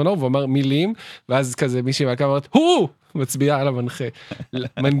מחכה את אהוד מנור, ואומר מילים, ואז כזה מישהי מהקו אומרת, הוא! מצביעה על המנחה.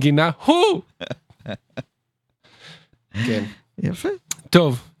 מנגינה, הוא! כן. יפה.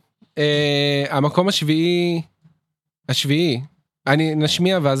 טוב, המקום השביעי, אני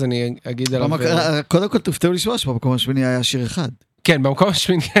נשמיע ואז אני אגיד עליו. קודם כל תופתעו לשמוע שבמקום השמיני היה שיר אחד. כן, במקום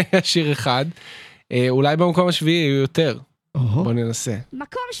השמיני היה שיר אחד, אולי במקום השביעי יהיו יותר. בוא ננסה.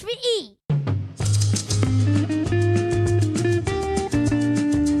 מקום שביעי.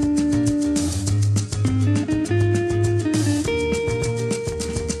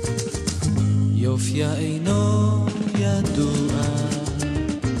 יופיה אינו ידוע,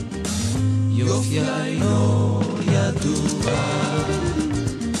 יופיה אינו ידוע,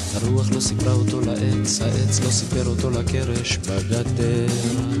 הרוח לא סיפרה אותו לעץ, העץ לא סיפר אותו לקרש בגדר,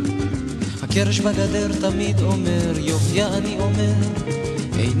 הקרש בגדר תמיד אומר, יופיה אני אומר,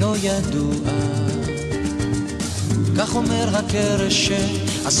 אינו ידוע, כך אומר הקרש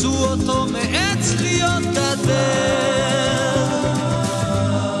שעשו אותו מעץ להיות גדר,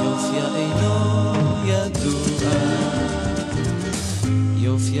 יופיה אינו ידוע,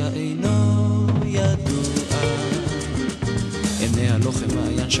 יופיה אינו ידוע, עיניה לא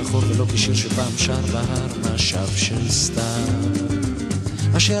חמעיין שחור ולא כשיר שפעם שר בהר משב של סתיו,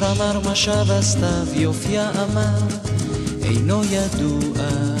 אשר אמר משב הסתיו, יופיה אמר אינו ידוע,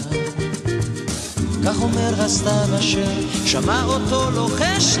 כך אומר הסתיו אשר שמע אותו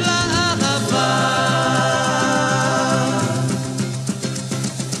לוחש לאהבה,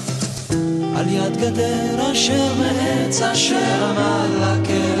 על יד גדר אשר מעץ אשר אמר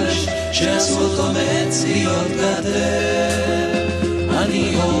לקרש שעשו אותו מעץ להיות גדר,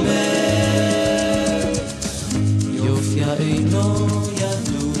 אני אומר יופיה אינו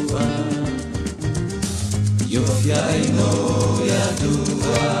ידוע, יופיה אינו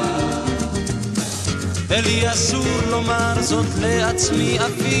ידוע, ולי אסור לומר זאת לעצמי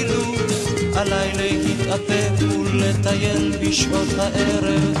אפילו, עליי להתאפק ולטייל בשעות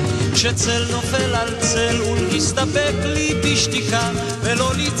הערב, כשצל נופל על צל ולהסתפק לי בשתיקה,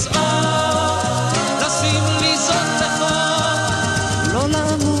 ולא לצעוק, לשים לי זאת לחוק, לא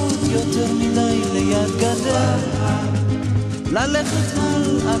לעמוד יותר מדי ליד גדר, ללכת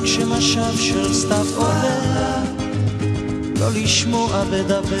הלאה כשמשב של סתיו עולה, לא לשמוע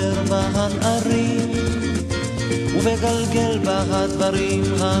בדבר בהנערים, ובגלגל בהדברים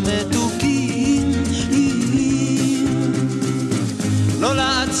המתוקים, לא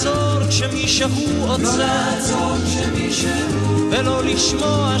לעצור כשמישהו עוצר, ולא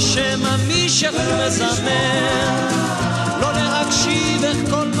לשמוע שמא מישהו מזמר, לא להקשיב איך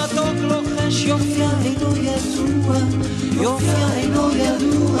כל מתוק לוחש, יופיה אינו ידוע, יופיה אינו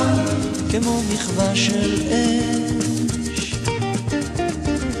ידוע, כמו מחווה של אש.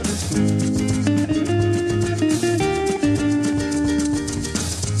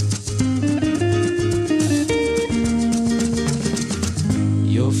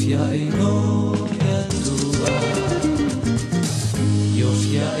 יופיה אינו ידוע,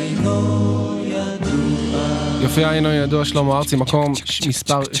 יופיה אינו ידוע, יופיה אינו ידוע, שלמה ארצי, מקום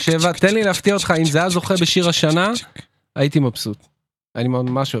מספר 7. תן לי להפתיע אותך, אם זה היה זוכה בשיר השנה, הייתי מבסוט. אני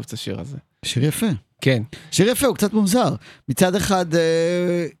ממש אוהב את השיר הזה. שיר יפה. כן. שיר יפה, הוא קצת מוזר. מצד אחד,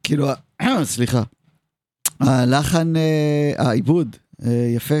 כאילו, סליחה, הלחן, העיבוד,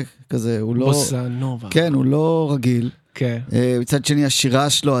 יפה כזה, הוא לא... בוסה נובה. כן, הוא לא רגיל. כן. מצד שני, השירה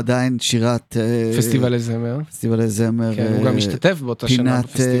שלו עדיין שירת... פסטיבל זמר. פסטיבל זמר. כן, הוא גם משתתף באותה שנה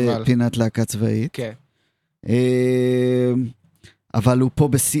בפסטיבל. פינת להקה צבאית. כן. אבל הוא פה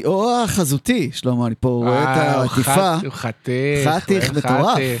בשיאו החזותי, שלמה, אני פה רואה את העטיפה. הוא חתיך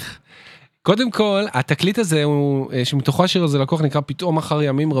מטורף. קודם כל, התקליט הזה, שמתוכו השיר הזה לקוח נקרא פתאום אחר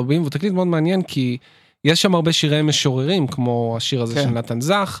ימים רבים, והוא תקליט מאוד מעניין, כי יש שם הרבה שירי משוררים, כמו השיר הזה של נתן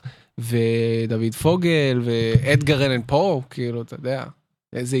זך, ודוד פוגל, ואדגר אלן פו, כאילו, אתה יודע,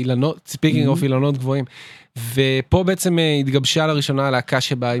 זה אילנות, ספיקינג אוף אילנות גבוהים. ופה בעצם התגבשה לראשונה הלהקה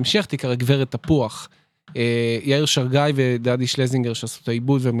שבהמשך תיקרא גברת תפוח. יאיר שרגאי ודדי שלזינגר שעשו את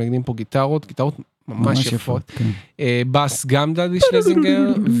העיבוד והם מנגנים פה גיטרות ממש יפות. בס גם דדי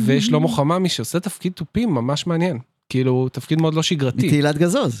שלזינגר ושלמה חממי שעושה תפקיד טופים ממש מעניין. כאילו תפקיד מאוד לא שגרתי. מתהילת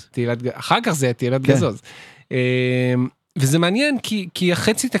גזוז. אחר כך זה תהילת גזוז. וזה מעניין כי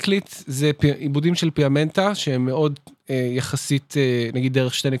החצי תקליט זה עיבודים של פיאמנטה שהם מאוד יחסית נגיד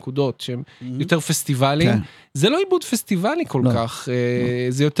דרך 2 נקודות שהם יותר פסטיבליים. זה לא עיבוד פסטיבלי כל כך,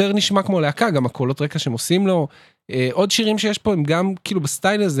 זה יותר נשמע כמו להקה, גם הקולות רקע שהם עושים לו. עוד שירים שיש פה הם גם כאילו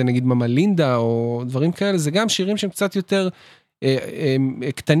בסטייל הזה, נגיד ממלינדה או דברים כאלה, זה גם שירים שהם קצת יותר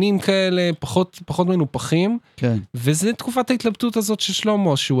קטנים כאלה, פחות מנופחים. וזה תקופת ההתלבטות הזאת של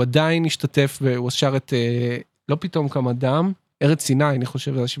שלמה, שהוא עדיין השתתף והוא שר את לא פתאום כמה דם, ארץ סיני, אני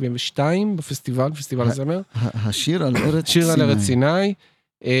חושב, זה 72 בפסטיבל הזמר. השיר על ארץ סיני. שיר על ארץ סיני.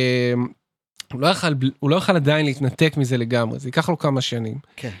 הוא לא יכל עדיין להתנתק מזה לגמרי, זה ייקח לו כמה שנים.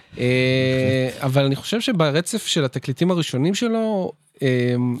 אבל אני חושב שברצף של התקליטים הראשונים שלו,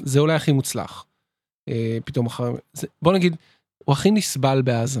 זה אולי הכי מוצלח. פתאום אחר, בוא נגיד, הוא הכי נסבל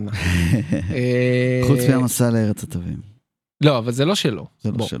בהאזנה. חוץ מהמסע לארץ הטובים. לא, אבל זה לא שלו.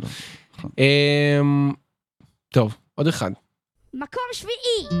 זה לא שלו. טוב, עוד אחד. מקום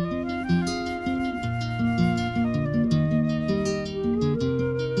שביעי.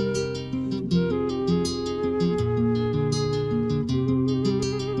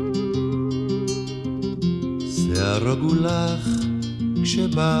 שיער גולח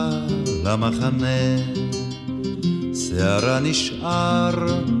כשבא למחנה, שיערה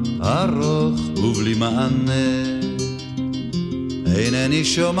נשאר ארוך ובלי מענה, אינני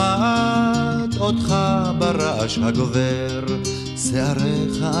שומעת אותך ברעש הגובר,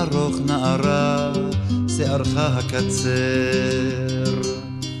 שיערך ארוך נערה, שיערך הקצר.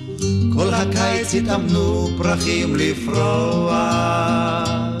 כל הקיץ התאמנו פרחים לפרוח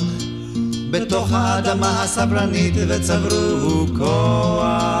בתוך האדמה הסברנית וצברו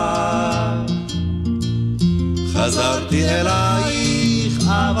כוח. חזרתי אלייך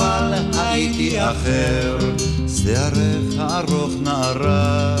אבל הייתי אחר, שיערך ארוך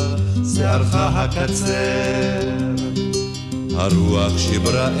נערה, שיערך הקצר. הרוח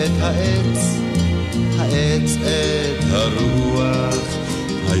שברה את העץ, העץ את הרוח,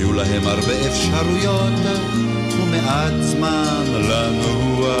 היו להם הרבה אפשרויות ומעט זמן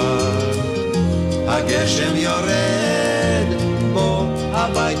לנוח. הגשם יורד, בוא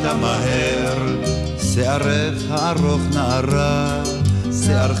הביתה מהר, שיערך ארוך נערה,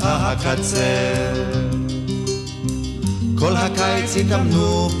 שיערך הקצר. כל הקיץ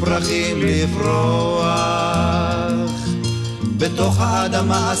התאמנו פרחים לפרוח בתוך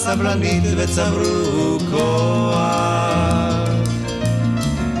האדמה הסברנית וצברו כוח.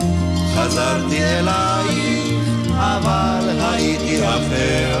 חזרתי אלייך אבל הייתי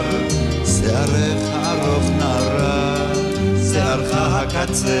אחר, שיערך ארוך נערה, שיערך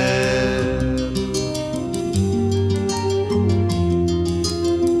הקצר.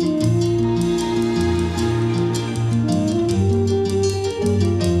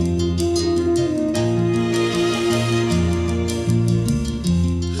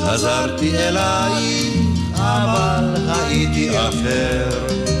 חזרתי אלייך אבל הייתי אחר,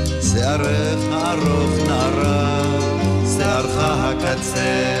 שיערך ארוך נערה, שיערך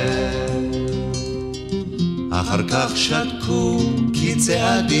הקצר. אחר כך שתקו כי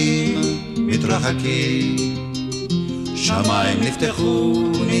צעדים מתרחקים, שמיים נפתחו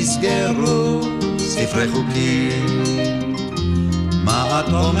נסגרו ספרי חוקים. מה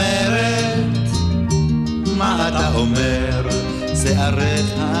את אומרת? מה אתה אומר? שיערך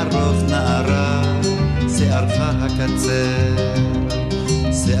ארוך נערה, שיערך הקצר.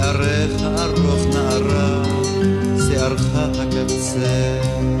 שיערך ארוך נערה, שיערך הקצר.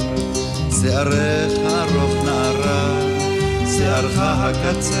 שיערך ארוך נערה, שיערך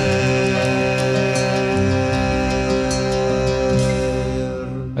הקצר.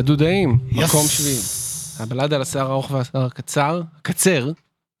 הדודאים, מקום שביעי. הבלדה על השיער הארוך והשיער הקצר, קצר.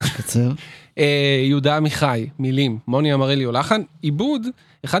 יהודה עמיחי, מילים, מוני אמרלי הולחן, עיבוד,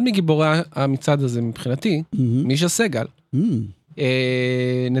 אחד מגיבורי המצעד הזה מבחינתי, מישה סגל.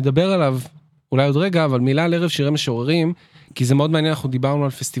 נדבר עליו אולי עוד רגע, אבל מילה על ערב שירי משוררים, כי זה מאוד מעניין, אנחנו דיברנו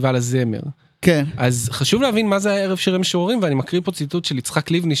על פסטיבל הזמר. כן. אז חשוב להבין מה זה הערב שירי משוררים, ואני מקריא פה ציטוט של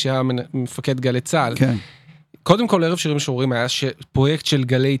יצחק לבני, שהיה מפקד גלי צהל. כן. קודם כל, ערב שירים משוררים היה פרויקט של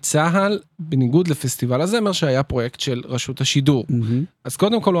גלי צהל, בניגוד לפסטיבל הזמר, שהיה פרויקט של רשות השידור. אז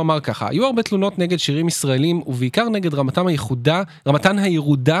קודם כל הוא אמר ככה, היו הרבה תלונות נגד שירים ישראלים, ובעיקר נגד רמתן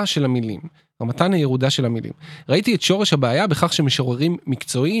הירודה של המילים. רמתן הירודה של המילים. ראיתי את שורש הבעיה בכך שמשוררים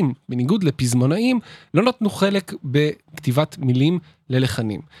מקצועיים, בניגוד לפזמונאים, לא נתנו חלק בכתיבת מילים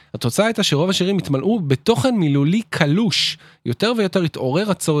ללחנים. התוצאה הייתה שרוב השירים התמלאו בתוכן מילולי קלוש. יותר ויותר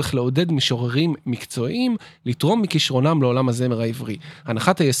התעורר הצורך לעודד משוררים מקצועיים, לתרום מכישרונם לעולם הזמר העברי.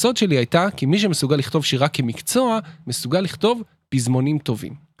 הנחת היסוד שלי הייתה כי מי שמסוגל לכתוב שירה כמקצוע, מסוגל לכתוב פזמונים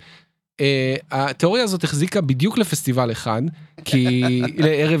טובים. התיאוריה הזאת החזיקה בדיוק לפסטיבל אחד, כי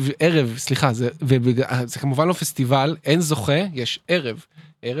זה כמובן לא פסטיבל, אין זוכה, יש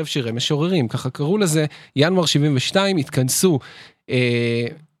ערב שירי משוררים, ככה קראו לזה, ינואר 72 התכנסו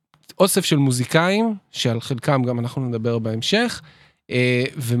אוסף של מוזיקאים, שעל חלקם גם אנחנו נדבר בהמשך,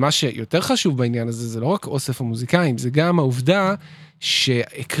 ומה שיותר חשוב בעניין הזה, זה לא רק אוסף המוזיקאים, זה גם העובדה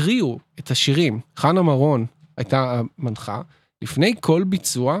שהקריאו את השירים, חנה מרון הייתה המנחה, לפני כל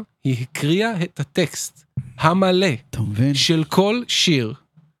ביצוע, היא הקריאה את הטקסט המלא של כל שיר.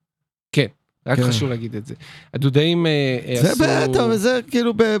 כן, רק חשוב להגיד את זה. הדודאים עשו... זה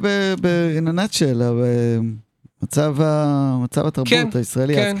כאילו בעננת של מצב התרבות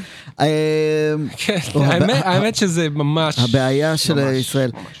הישראלי. כן, האמת שזה ממש... הבעיה של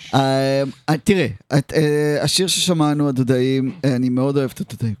ישראל. תראה, השיר ששמענו, הדודאים, אני מאוד אוהב את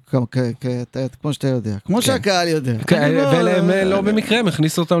הדודאים, כמו שאתה יודע, כמו שהקהל יודע. והם לא במקרה, הם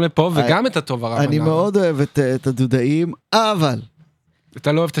הכניסו אותם לפה, וגם את הטוב הרב. אני מאוד אוהב את הדודאים, אבל...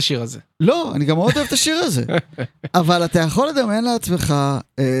 אתה לא אוהב את השיר הזה. לא, אני גם מאוד אוהב את השיר הזה. אבל אתה יכול לדמיין לעצמך,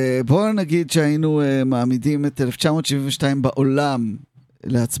 בואו נגיד שהיינו מעמידים את 1972 בעולם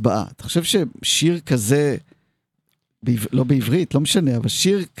להצבעה. אתה חושב ששיר כזה, לא בעברית, לא משנה, אבל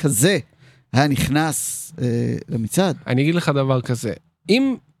שיר כזה היה נכנס למצעד? אני אגיד לך דבר כזה,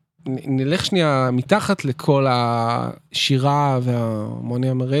 אם נלך שנייה מתחת לכל השירה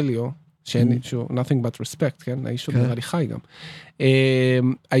והמוני אמרליו, שהוא nothing but respect, כן? האיש עוד נראה לי חי גם.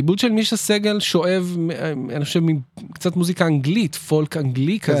 העיבוד של מישה סגל שואב, אני חושב, קצת מוזיקה אנגלית, פולק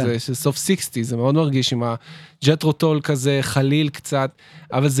אנגלי כזה, של סוף 60, זה מאוד מרגיש עם הג'טרו טול כזה, חליל קצת,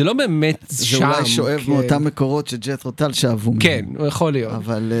 אבל זה לא באמת שם. זה אולי שואב מאותם מקורות שג'טרו טל שאהבו. כן, הוא יכול להיות.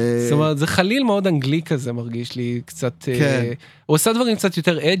 אבל... זאת אומרת, זה חליל מאוד אנגלי כזה, מרגיש לי קצת... הוא עושה דברים קצת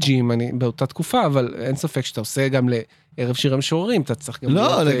יותר אג'יים באותה תקופה, אבל אין ספק שאתה עושה גם ערב שירי משוררים, אתה צריך גם...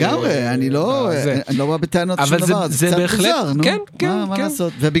 לא, לגמרי, אני לא בא בטענות שום דבר, זה קצת מוזר, נו. כן. מה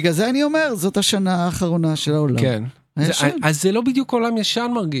לעשות? ובגלל זה אני אומר, זאת השנה האחרונה של העולם. כן. אז זה לא בדיוק עולם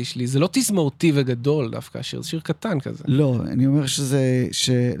ישן מרגיש לי, זה לא תזמורתי וגדול דווקא, שיר קטן כזה. לא, אני אומר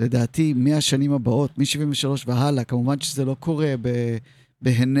שלדעתי, מהשנים הבאות, מ-73 והלאה, כמובן שזה לא קורה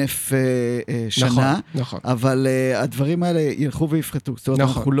בהנף שנה, אבל הדברים האלה ילכו ויפחתו, זאת אומרת,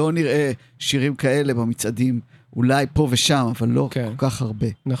 אנחנו לא נראה שירים כאלה במצעדים, אולי פה ושם, אבל לא כל כך הרבה.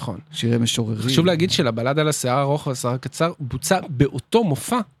 נכון. שירי משוררים. חשוב להגיד שלבלד על השיער הארוך והשיער הקצר, בוצע באותו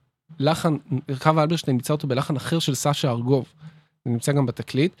מופע, לחן, רחבה אלברשטיין נמצא אותו בלחן אחר של סשה ארגוב. זה נמצא גם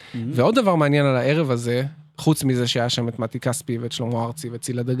בתקליט. ועוד דבר מעניין על הערב הזה, חוץ מזה שהיה שם את מתי כספי ואת שלמה ארצי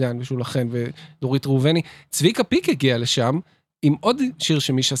וצילה דגן ושולחן ודורית ראובני, צביקה פיק הגיע לשם, עם עוד שיר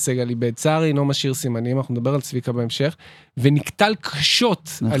שמישה סגל איבד, צער אינו משאיר סימנים, אנחנו נדבר על צביקה בהמשך, ונקטל קשות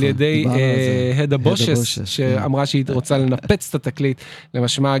על ידי הדה בושס, שאמרה שהיא רוצה לנפץ את התקליט,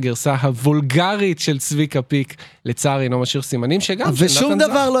 למשמע הגרסה הוולגרית של צביקה פיק, לצער אינו משאיר סימנים, שגם... ושום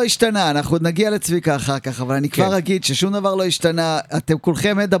דבר לא השתנה, אנחנו נגיע לצביקה אחר כך, אבל אני כבר אגיד ששום דבר לא השתנה, אתם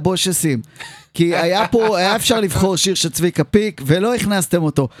כולכם הדה בושסים, כי היה אפשר לבחור שיר של צביקה פיק, ולא הכנסתם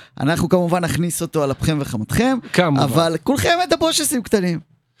אותו. אנחנו כמובן נכניס אותו על אפכם וחמתכם, אבל כולכם הדה בושסים קטנים.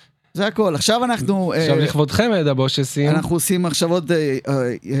 זה הכל. עכשיו אנחנו... עכשיו לכבודכם הדה בושסים. אנחנו עושים עכשיו עוד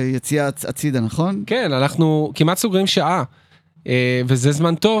יציאה הצידה, נכון? כן, אנחנו כמעט סוגרים שעה, וזה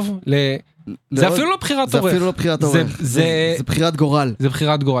זמן טוב זה אפילו לא בחירת עורך. זה אפילו לא בחירת עורך. זה בחירת גורל. זה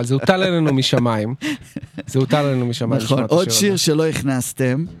בחירת גורל. זה הוטל עלינו משמיים. נכון, עוד שיר שלא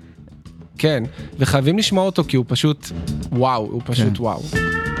הכנסתם. כן, וחייבים לשמוע אותו כי הוא פשוט וואו, הוא פשוט וואו.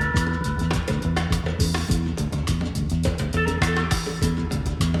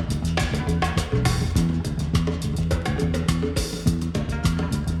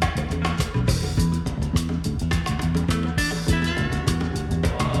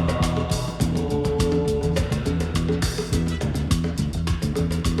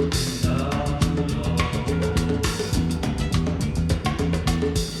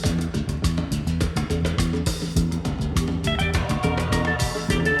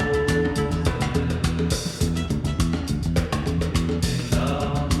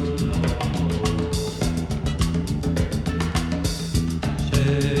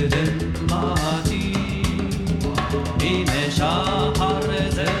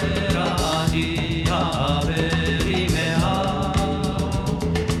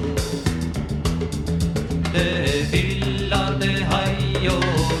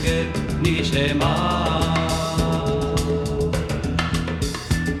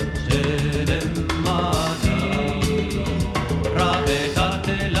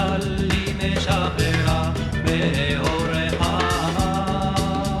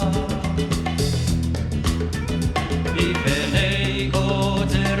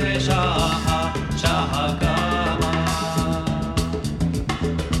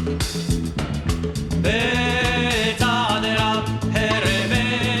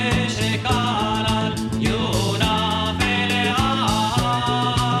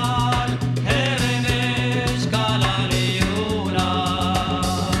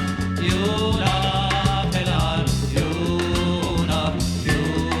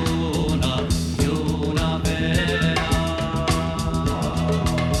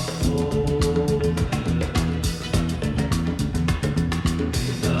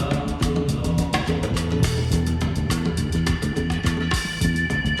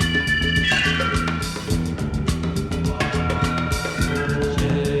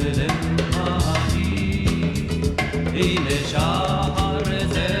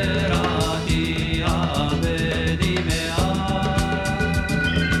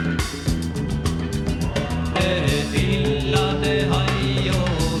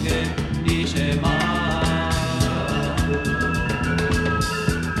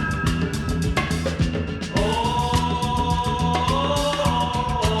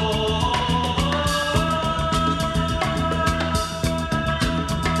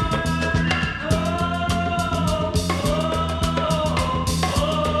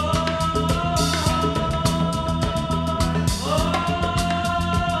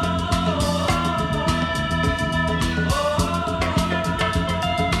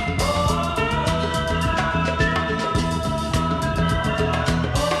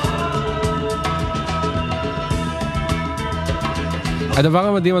 הדבר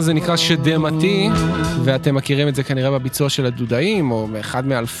המדהים הזה נקרא שדמתי, ואתם מכירים את זה כנראה בביצוע של הדודאים, או באחד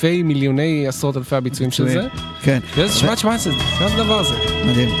מאלפי מיליוני עשרות אלפי הביצועים של זה. כן. שמע, זה הדבר הזה.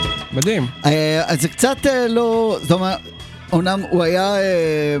 מדהים. מדהים. אז זה קצת לא, זאת אומרת, אומנם הוא היה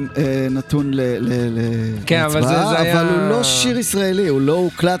נתון להצבעה, אבל הוא לא שיר ישראלי, הוא לא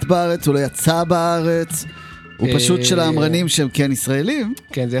הוקלט בארץ, הוא לא יצא בארץ. הוא פשוט של האמרנים שהם כן ישראלים.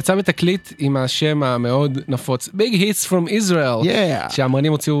 כן, זה יצא בתקליט עם השם המאוד נפוץ, Big Hits from Israel,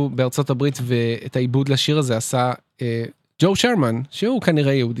 שהאמרנים הוציאו בארצות הברית, ואת העיבוד לשיר הזה עשה ג'ו שרמן, שהוא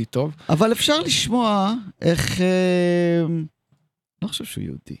כנראה יהודי טוב. אבל אפשר לשמוע איך, לא חושב שהוא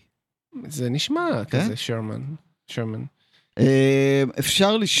יהודי. זה נשמע כזה שרמן.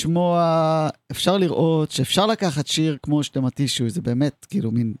 אפשר לשמוע, אפשר לראות שאפשר לקחת שיר כמו שדמתי, שהוא זה באמת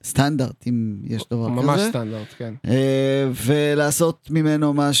כאילו מין סטנדרט, אם יש דבר כזה. ממש סטנדרט, כן. ולעשות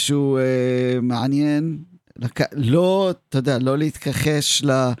ממנו משהו מעניין, לא, אתה יודע, לא להתכחש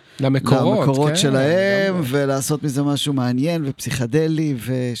למקורות שלהם, ולעשות מזה משהו מעניין ופסיכדלי,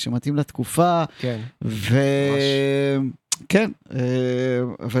 ושמתאים לתקופה. כן. כן,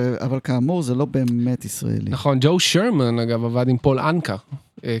 אבל כאמור זה לא באמת ישראלי. נכון, ג'ו שרמן אגב עבד עם פול אנקה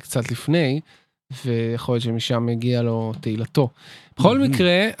קצת לפני, ויכול להיות שמשם מגיע לו תהילתו. בכל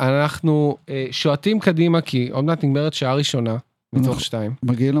מקרה, אנחנו שועטים קדימה, כי עוד מעט נגמרת שעה ראשונה מתוך 2.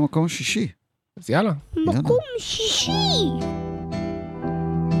 מגיעים למקום שישי. אז יאללה. מקום שישי.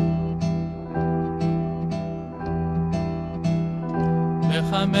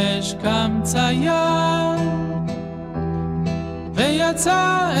 בחמש קם צייר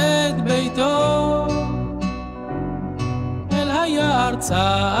ויצא את ביתו אל היער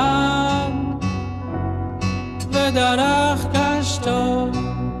צעד ודרך קשתו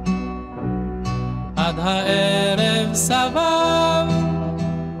עד הערב סבב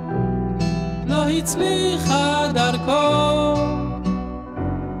לא הצליחה דרכו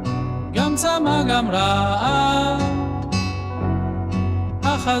גם צמא גם רעב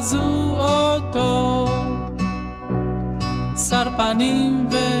אחזו אותו שר פנים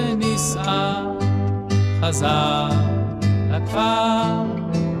ונישא חזר לכפר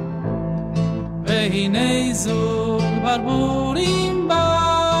והנה זוג ברבורים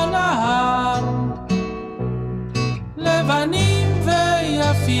בנהר לבנים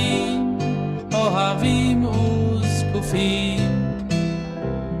ויפים אוהבים וזקופים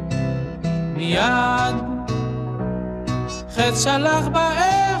מיד חץ שלח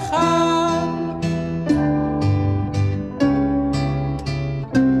באחד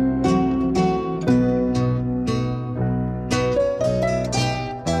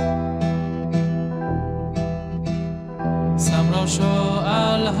שם ראשו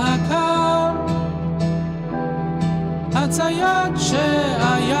על הקר הצייד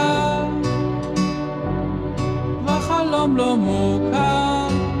שהיה וחלום לא מוכר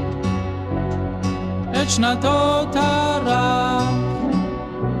את שנתות הרב,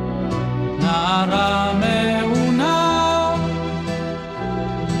 נערה מעונה,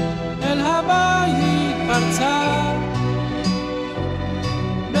 אל הבית פרצה,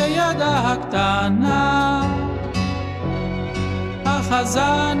 בידה הקטנה,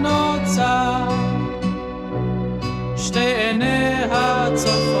 אחזה נוצה, שתי עיניה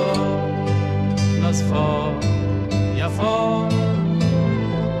צופות, נוספות, יפות,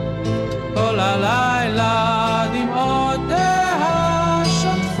 כל הלילה דמעותיה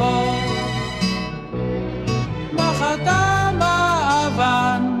שוטפות, בחתם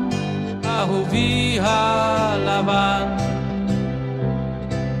האבן, אהובי הלבן,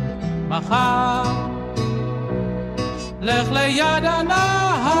 מחר, לך ליד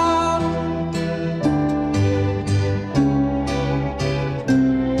הנהר,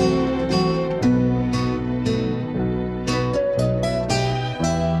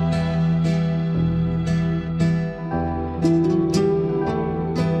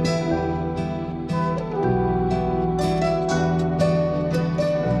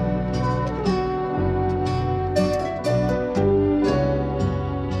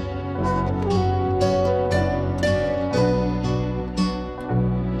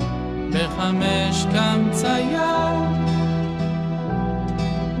 בחמש קם צייר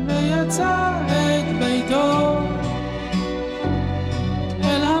ויצא את ביתו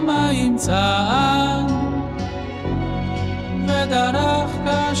אל המים צעד ודרך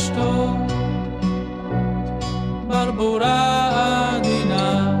קשתו ברבורה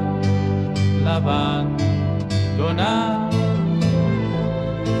עדינה לבן גונה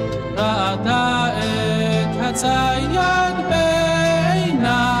ראתה את הצייד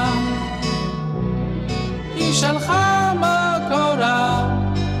בעינה היא שלחה מקורה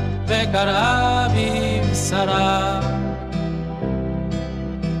וקראה בבשרה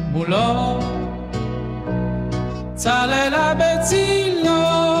מולו צללה בצילו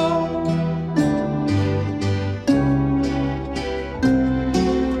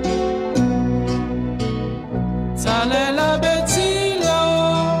צללה בצילו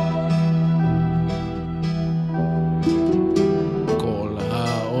כל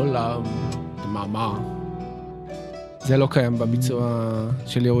העולם דממה. זה לא קיים בביצוע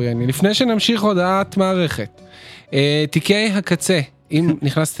של יורייני. לפני שנמשיך הודעת מערכת, תיקי הקצה, אם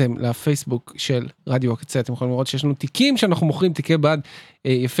נכנסתם לפייסבוק של רדיו הקצה, אתם יכולים לראות שיש לנו תיקים שאנחנו מוכרים, תיקי בד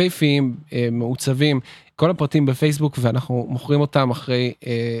יפהפיים, מעוצבים, כל הפרטים בפייסבוק, ואנחנו מוכרים אותם אחרי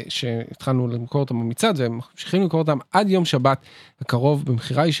שהתחלנו למכור אותם במצעד, וממשיכים למכור אותם עד יום שבת הקרוב,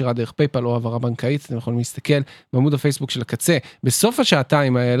 במחירה ישירה דרך פייפל או העברה בנקאית. אתם יכולים להסתכל בעמוד הפייסבוק של הקצה. בסוף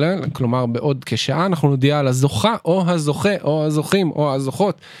השעתיים האלה, כלומר בעוד כשעה, אנחנו נודיע על הזוכה או הזוכה או הזוכים או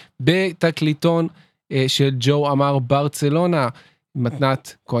הזוכות בתקליטון של ג'ו אמר ברצלונה,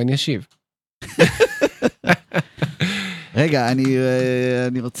 מתנת כהן ישיב. רגע,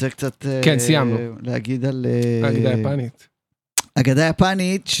 אני רוצה קצת כן, סיימנו. להגיד על אגדה יפנית. אגדה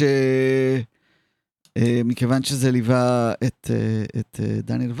יפנית מכיוון שזה ליווה את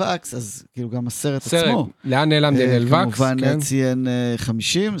דניאל וקס, אז כאילו גם הסרט עצמו. לאן נעלם דניאל וקס? כמובן ציין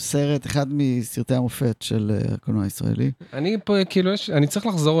 50, סרט, אחד מסרטי המופת של הקולנוע הישראלי. אני פה, כאילו, אני צריך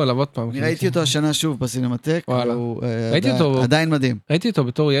לחזור אליו עוד פעם. אני ראיתי אותו השנה שוב בסינמטק, ראיתי אותו, עדיין מדהים. ראיתי אותו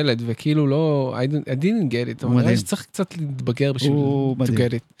בתור ילד, וכאילו לא, I didn't get it, אבל נראה שצריך קצת להתבגר בשביל to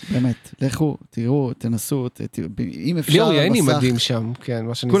get it. באמת, לכו, תראו, תנסו, אם אפשר, ליאור יעני מדהים שם, כן,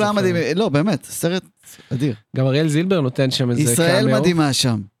 מה שאני זוכר. כולם מדהים, לא, באמת, סרט אדיר. גם אריאל זילבר נותן שם איזה קאמאו. ישראל מדהימה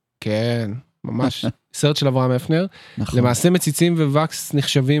שם. כן, ממש. סרט של אברהם אפנר. למעשה מציצים ווקס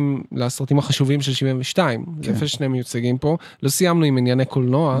נחשבים לסרטים החשובים של 72. זה יפה שני מיוצגים פה. לא סיימנו עם ענייני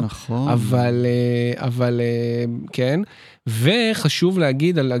קולנוע. נכון. אבל כן. וחשוב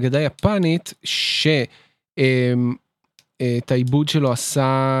להגיד על אגדה יפנית, שאת העיבוד שלו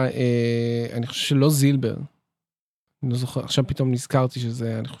עשה, אני חושב שלא זילבר. אני לא זוכר, עכשיו פתאום נזכרתי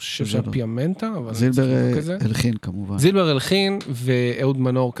שזה, אני חושב שהפיאמנטה, אבל זילבר הלחין כמובן. זילבר הלחין, ואהוד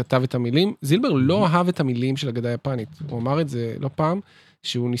מנור כתב את המילים. זילבר לא אהב את המילים של אגדה יפנית. הוא אמר את זה לא פעם,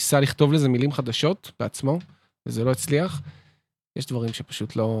 שהוא ניסה לכתוב לזה מילים חדשות בעצמו, וזה לא הצליח. יש דברים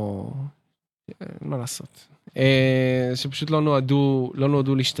שפשוט לא, מה לעשות? שפשוט לא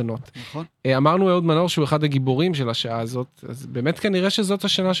נועדו להשתנות. נכון. אמרנו אהוד מנור שהוא אחד הגיבורים של השעה הזאת, אז באמת כנראה שזאת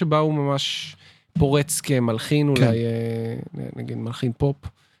השנה שבה הוא ממש פורץ כמלחין, אולי נגיד מלחין פופ,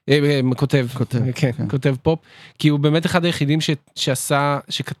 כותב פופ, כי הוא באמת אחד היחידים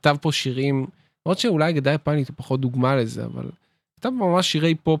שכתב פה שירים, עוד שאולי אגדה יפנית הוא פחות דוגמה לזה, אבל כתב ממש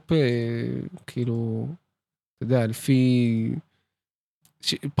שירי פופ, כאילו, אתה יודע, לפי,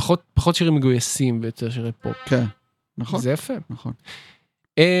 פחות שירים מגויסים ויותר שירי פופ. כן, נכון. זה יפה. נכון.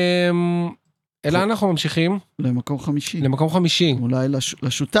 אלא אנחנו ממשיכים. למקום 5. למקום 5. אולי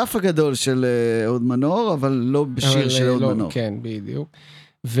לשותף הגדול של אהוד מנור, אבל לא בשיר של אהוד מנור. כן, בדיוק.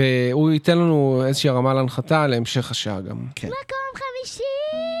 והוא ייתן לנו איזושהי רמה להנחתה להמשך השעה גם. מקום 5.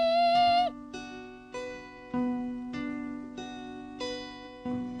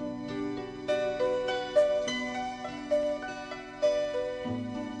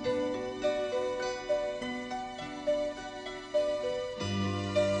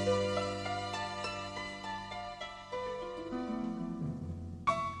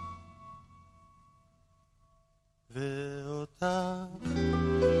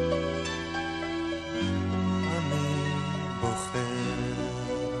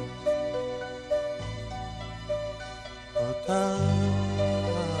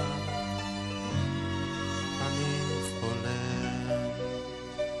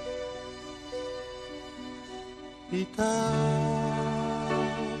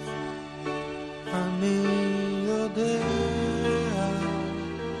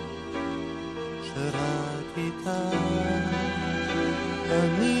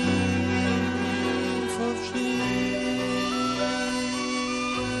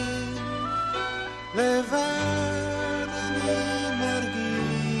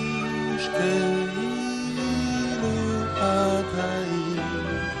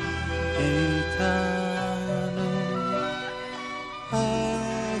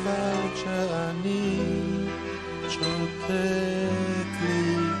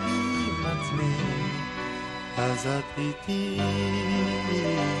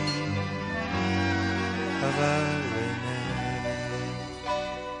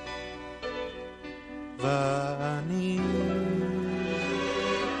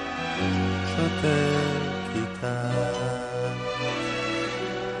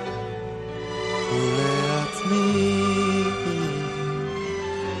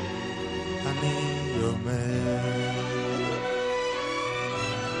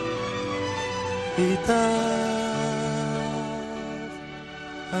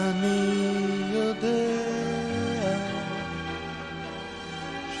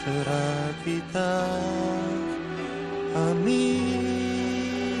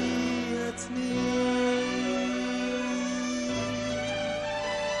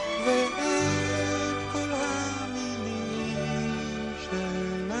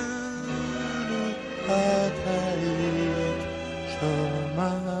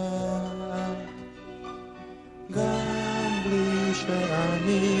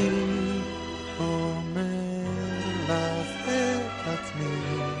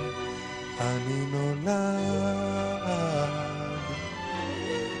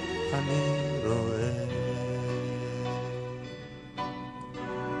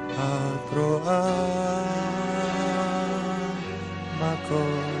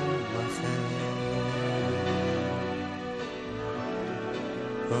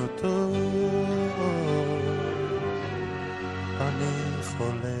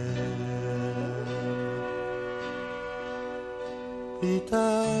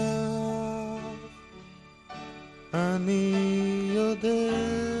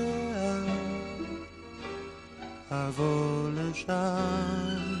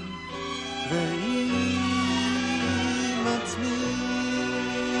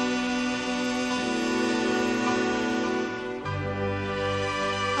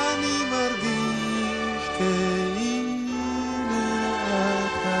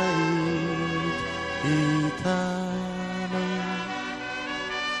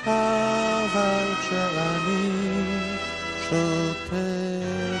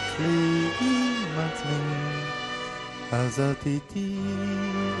 אז את איתי,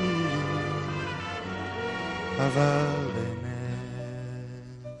 אבל אינך.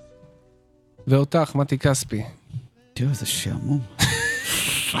 ואותך, מתי כספי. תראו, זה שעמום.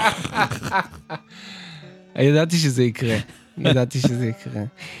 ידעתי שזה יקרה.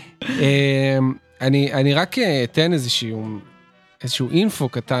 אני רק אתן איזשהו אינפו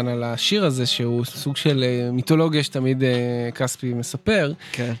קטן על השיר הזה, שהוא סוג של מיתולוגיה שתמיד כספי מספר.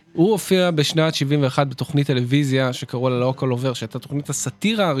 כן. הוא הופיע בשנת 71 בתוכנית טלוויזיה שקראו לה לא הכל עובר, שהייתה תוכנית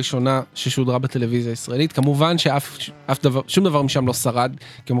הסאטירה הראשונה ששודרה בטלוויזיה הישראלית. כמובן שום דבר משם לא שרד,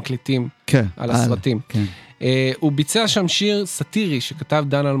 כי הם מקליטים על הסרטים. כן. הוא ביצע שם שיר סאטירי שכתב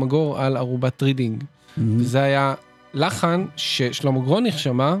דן אלמגור על ערובת רידינג. וזה היה לחן ששלמה גרוניך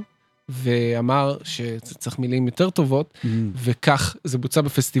שמע, ואמר שצריך מילים יותר טובות, וכך זה בוצע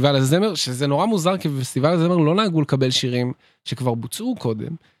בפסטיבל הזמר, שזה נורא מוזר, כי בפסטיבל הזמר לא נהגו לקבל שירים שכבר בוצעו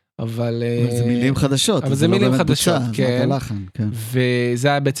קודם, אבל זה מילים חדשות. אבל זה מילים חדשות, כן. כן. וזה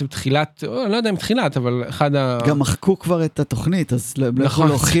היה בעצם תחילת, לא יודע אם תחילת, אבל אחד גם מחקו כבר את התוכנית, אז לא יכולו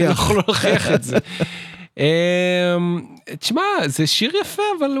להוכיח את זה. תשמע, זה שיר יפה,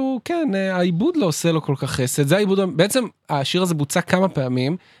 אבל הוא, כן, העיבוד לא עושה לו כל כך חסד. זה העיבוד, בעצם השיר הזה בוצע כמה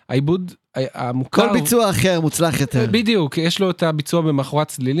פעמים, העיבוד המוכר... כל ביצוע אחר מוצלח יותר. בדיוק, יש לו את הביצוע במאחורי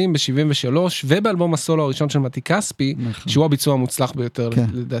צלילים ב-73, ובאלבום הסולו הראשון של מתי כספי, שהוא הביצוע המוצלח ביותר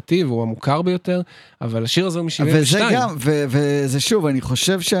לדעתי, והוא המוכר ביותר, אבל השיר הזה הוא מ-72. וזה גם, וזה שוב, אני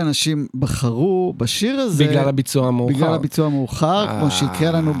חושב שאנשים בחרו בשיר הזה... בגלל הביצוע המאוחר. בגלל הביצוע המאוחר, כמו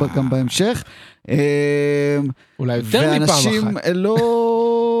שיקרה לנו גם בהמשך. אולי יותר מפעם אחת. ואנשים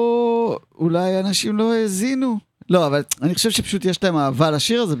לא... אולי אנשים לא האזינו. לא, אבל אני חושב שפשוט יש להם אהבה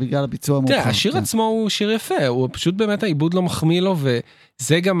לשיר הזה בגלל הביצוע המאוחר. תראה, השיר עצמו הוא שיר יפה, הוא פשוט באמת העיבוד לא מחמיא לו,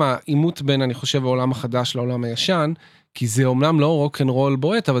 וזה גם העימות בין, אני חושב, העולם החדש לעולם הישן, כי זה אומנם לא רוק אנד רול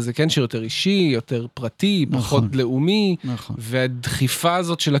בועט, אבל זה כן שיר יותר אישי, יותר פרטי, פחות לאומי, והדחיפה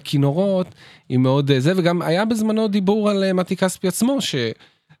הזאת של הכינורות היא מאוד זה, וגם היה בזמנו דיבור על מתי כספי עצמו,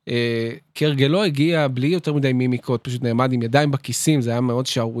 כהרגלו הגיע בלי יותר מדי מימיקות, פשוט נעמד עם ידיים בכיסים, זה היה מאוד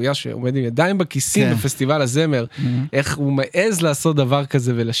שערוריה שעומד עם ידיים בכיסים בפסטיבל הזמר, איך הוא מעז לעשות דבר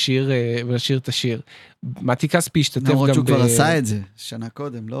כזה ולשיר את השיר. מתי כספי השתתף גם... למרות שהוא כבר עשה את זה, שנה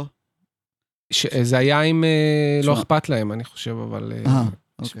קודם, לא? זה היה עם לא אכפת להם, אני חושב, אבל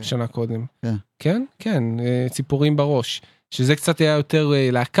שנה קודם. כן, כן, ציפורים בראש. שזה קצת היה יותר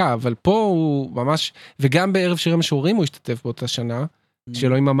להקה, אבל פה הוא ממש, וגם בערב שירי משוררים הוא השתתף באותה שנה,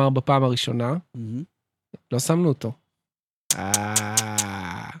 שאלוהים אמר בפעם הראשונה, לא שמנו אותו.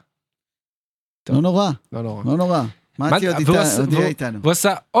 לא נורא. לא נורא. מה תהיה איתנו? והוא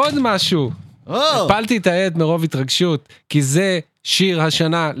עשה עוד משהו. הפלתי את העד מרוב התרגשות, כי זה שיר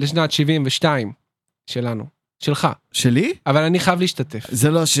השנה לשנת 72 שלנו. שלך. שלי? אבל אני חייב להשתתף.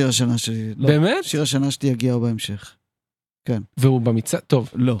 זה לא השיר השנה שלי. באמת? שיר השנה שלי יגיע בהמשך. כן. והוא במצע... טוב.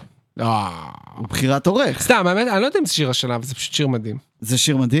 לא. הוא בחירת עורך. סתם, האמת, אני לא יודע אם זה שיר השנה, אבל זה פשוט שיר מדהים. זה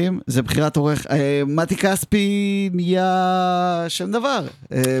שיר מדהים, זה בחירת עורך. מתי כספי נהיה שם דבר.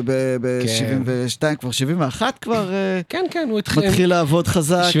 ב-72, כבר 71 כבר... כן, כן, הוא מתחיל לעבוד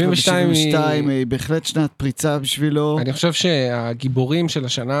חזק. 72 היא בהחלט שנת פריצה בשבילו. אני חושב שהגיבורים של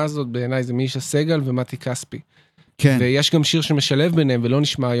השנה הזאת בעיניי זה מישה סגל ומתי כספי. כן. ויש גם שיר שמשלב ביניהם, ולא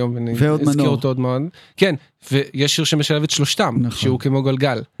נשמע היום, ונזכיר אותו עוד מאוד. כן, ויש שיר שמשלב את שלושתם, נכון. שהוא כמו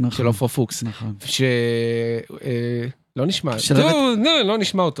גלגל, נכון. של אופרה פוקס. נכון. לא נשמע. לא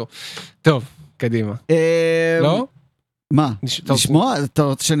נשמע אותו. טוב, קדימה. לא? מה? לשמוע? אתה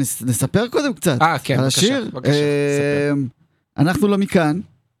רוצה שנספר קודם קצת? כן, על השיר? בבקשה. אנחנו לא מכאן,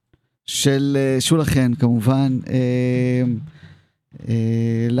 של שולה חן, כמובן.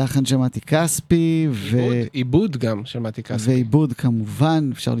 לחן של מתי כספי עיבוד גם של מתי כספי ועיבוד כמובן,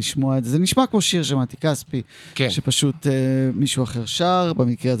 אפשר לשמוע את זה, זה נשמע כמו שיר של מתי כספי, שפשוט מישהו אחר שר,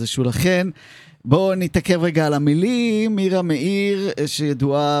 במקרה הזה שולה חן. בואו נתעכב רגע על המילים. מירה מאיר,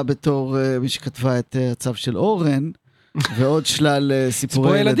 שידועה בתור מי שכתבה את הצו של אורן ועוד שלל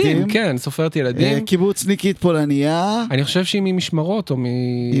סיפורי ילדים. כן, סופרת ילדים. קיבוצניקית פולניה. אני חושב שהיא ממשמרות או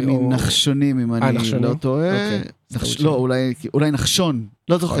מנחשונים, אם אני לא טועה. לא, אולי נחשון.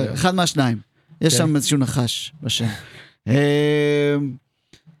 לא זוכר, אחד מהשניים. יש שם איזשהו נחש בשם.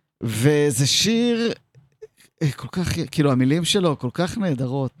 וזה שיר כל כך, כאילו המילים שלו כל כך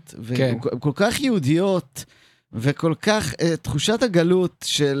נהדרות, וכל כך יהודיות, וכל כך תחושת הגלות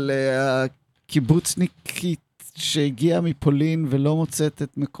של הקיבוצניקית, שהגיעה מפולין ולא מוצאת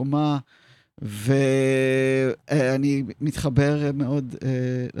את מקומה, ואני מתחבר מאוד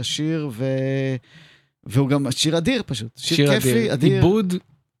לשיר, והוא גם שיר אדיר פשוט, שיר כיפי, אדיר. עיבוד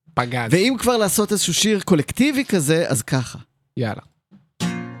פגז. ואם כבר לעשות איזשהו שיר קולקטיבי כזה, אז ככה. יאללה.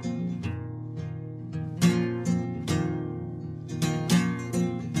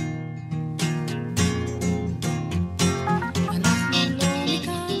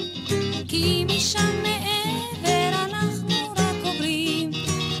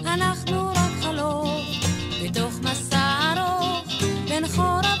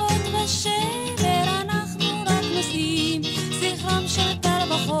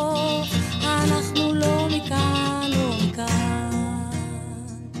 אנחנו לא מכאן, לא מכאן.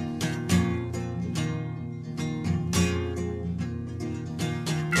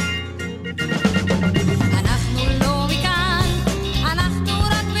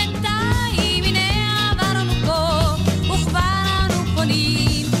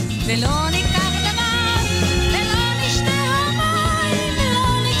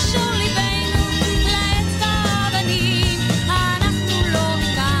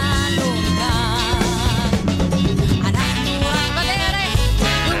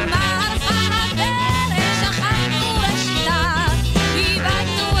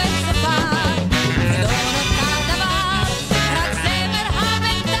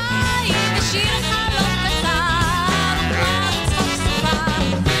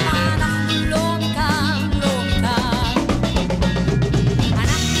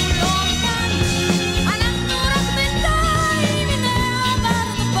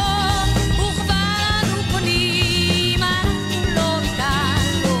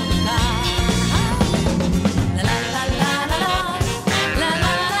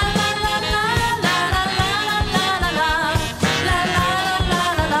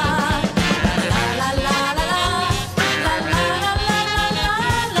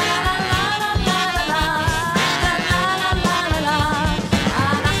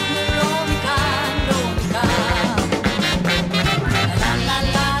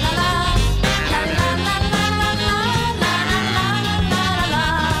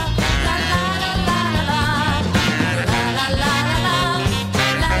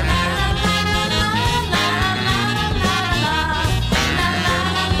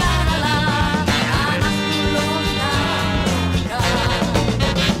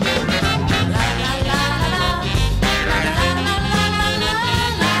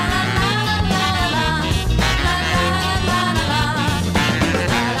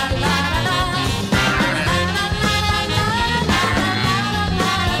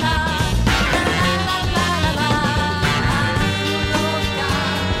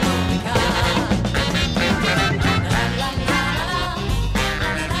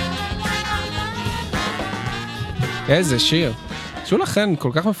 איזה שיר. שהוא לכן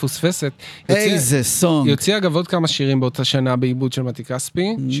כל כך מפוספסת. איזה סונג. יוציא אגב עוד כמה שירים באותה שנה בעיבוד של מתי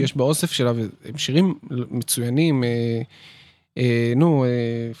כספי, שיש באוסף שלה, הם שירים מצוינים,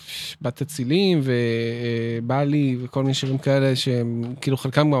 בת הצילים ובעלי וכל מיני שירים כאלה, שהם כאילו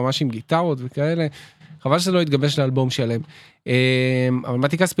חלקם ממש עם גיטרות וכאלה, חבל שזה לא יתגבש לאלבום שלהם. אבל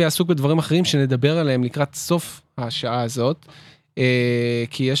מתי כספי עסוק בדברים אחרים שנדבר עליהם לקראת סוף השעה הזאת,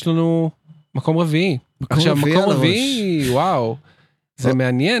 כי יש לנו מקום רביעי. עכשיו, מקום רביעי, וואו. זה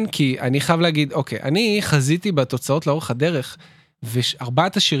מעניין, כי אני חייב להגיד, אוקיי, אני חזיתי בתוצאות לאורך הדרך,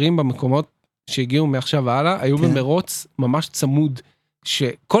 וארבעת השירים במקומות שהגיעו מעכשיו והלאה, היו במרוץ ממש צמוד,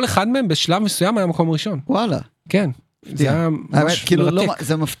 שכל אחד מהם בשלב מסוים היה מקום ראשון. וואלה. כן. זה היה ממש מרתק.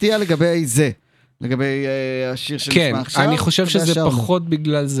 זה מפתיע לגבי זה, לגבי השיר שנשמע עכשיו. כן, אני חושב שזה פחות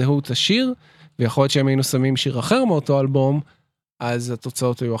בגלל זהות השיר, ויכול להיות שהם היינו שמים שיר אחר מאותו אלבום, אז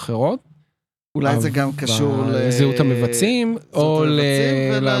התוצאות היו אחרות. אולי זה גם קשור לזהות המבצעים, או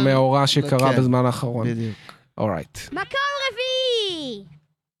למאורע שקרה בזמן האחרון. בדיוק. אורייט. מקום רביעי!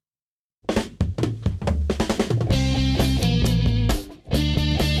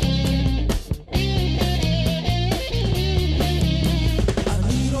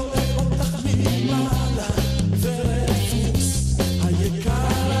 אני רואה אותך,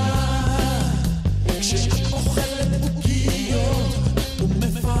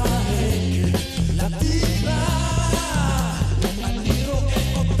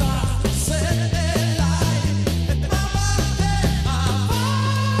 זה אליי, את מבטך,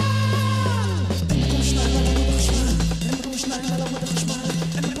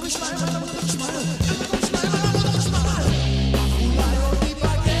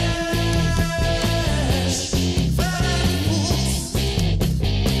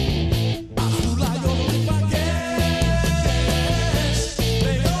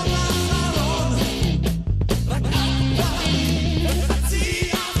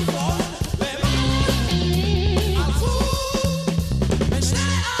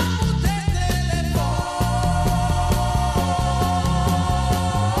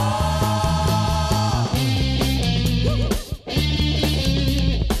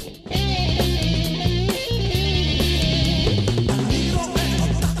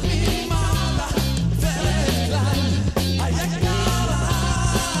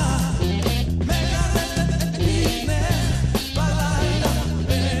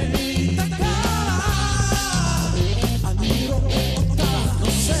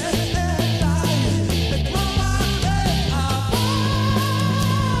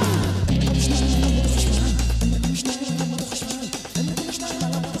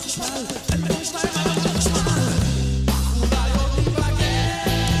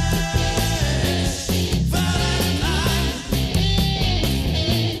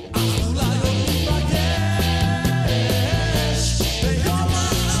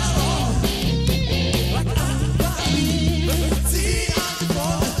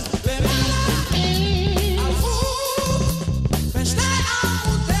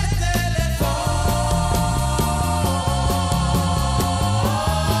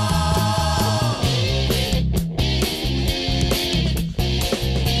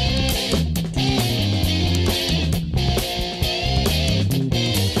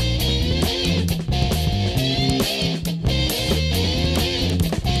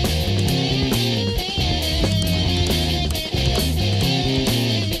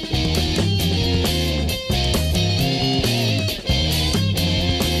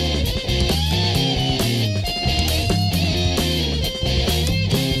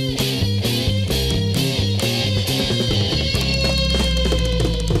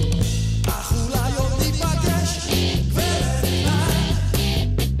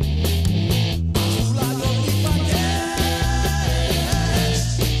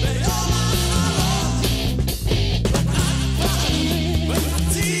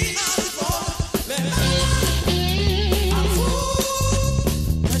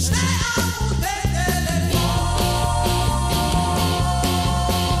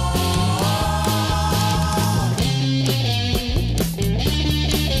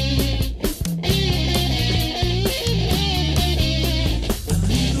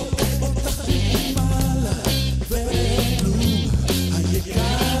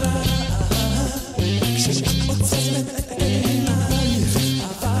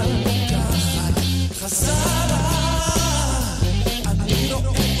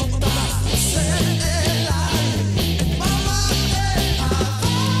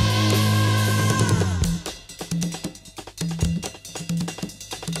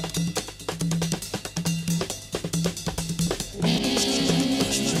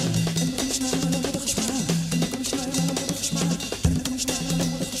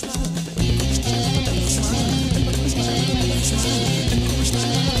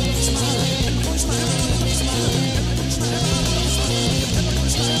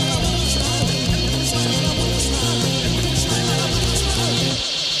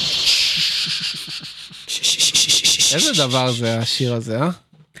 איזה דבר זה השיר הזה,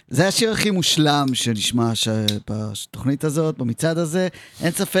 זה השיר הכי מושלם שנשמע בתוכנית הזאת, במצעד הזה.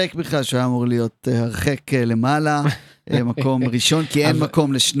 אין ספק בכלל שהוא היה אמור להיות הרחק למעלה, מקום ראשון, כי אין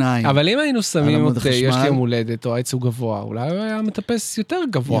מקום לשניים. אבל אם היינו שמים אותי, יש לי יום הולדת, או הייצוג גבוה, אולי הוא היה מטפס יותר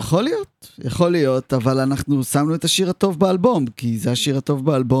גבוה. יכול להיות, אבל אנחנו שמנו את השיר הטוב באלבום, כי זה השיר הטוב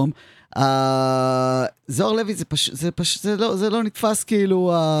באלבום. זוהר לוי, זה לא נתפס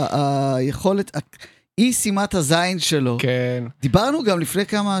כאילו היכולת... אי שימת הזין שלו. כן. דיברנו גם לפני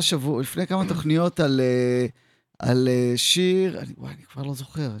כמה תוכניות על שיר, אני כבר לא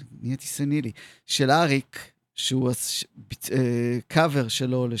זוכר, נהייתי סנילי, של אריק, שהוא קאבר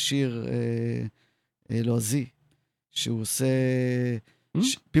שלו לשיר לועזי, שהוא עושה,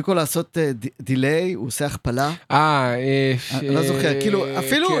 פיקו לעשות דיליי, הוא עושה הכפלה. לא זוכר,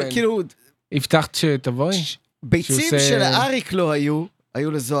 אפילו, הבטחת שתבואי? ביצים של אריק לא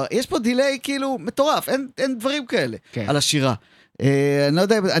היו לזוהר. יש פה דיליי כאילו מטורף, אין דברים כאלה על השירה. אני לא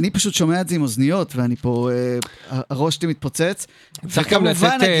יודע, אני פשוט שומע את זה עם אוזניות, ואני פה, הראש שלי מתפוצץ.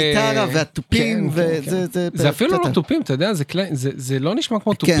 וכמובן הגיטרה והטופים, זה אפילו לא טופים, אתה יודע, זה לא נשמע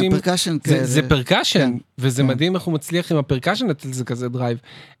כמו טופים. כן, פרקשן כאלה. זה פרקשן, וזה מדהים איך הוא מצליח עם הפרקשן לתת לזה כזה דרייב.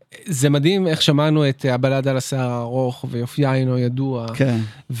 זה מדהים איך שמענו את הבלד על השיער הארוך, ויופייה אינו ידוע,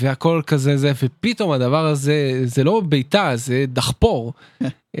 והכל כזה זה, ופתאום הדבר הזה, זה לא ביתה, זה דחפור.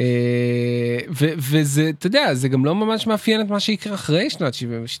 וזה, אתה יודע, זה גם לא ממש מאפיין את מה שיקרה אחרי שנת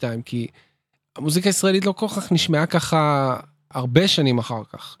 72, כי המוזיקה הישראלית לא כל כך נשמעה ככה הרבה שנים אחר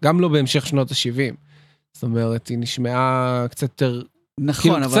כך, גם לא בהמשך שנות ה-70. זאת אומרת, היא נשמעה קצת יותר,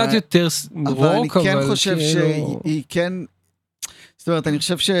 נכון, קצת יותר רוק, אבל אני כן חושב שהיא כן, זאת אומרת, אני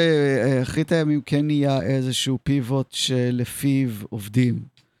חושב שאחרית הימים כן נהיה איזשהו פיבוט שלפיו עובדים.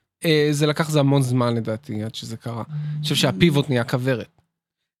 זה לקח זה המון זמן לדעתי, עד שזה קרה. אני חושב שהפיבוט נהיה כברת.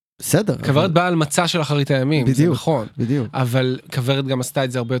 בסדר. כברת באה על מצע של אחרית הימים, זה נכון. בדיוק. אבל כברת גם עשתה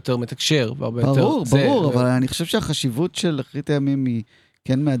את זה הרבה יותר מתקשר, והרבה יותר... ברור, אבל אני חושב שהחשיבות של אחרית הימים היא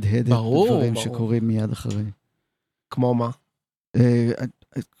כן מהדהדת בדברים שקורים מיד אחרי. כמו מה?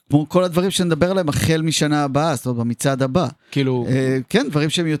 כמו כל הדברים שנדבר עליהם החל משנה הבאה, זאת אומרת, במצעד הבא. כאילו... כן, דברים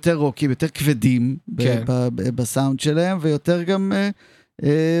שהם יותר רוקים, יותר כבדים בסאונד שלהם, ויותר גם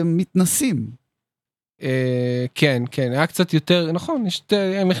מתנסים. כן, היה קצת יותר, נכון,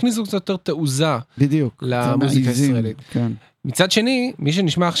 הם הכניסו קצת יותר תעוזה. בדיוק. למוזיקה הישראלית. מצד שני, מי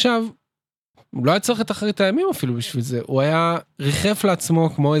שנשמע עכשיו, הוא לא היה צריך את אחרית הימים אפילו בשביל זה, הוא היה ריחף לעצמו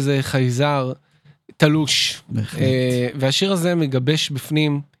כמו איזה חייזר תלוש. והשיר הזה מגבש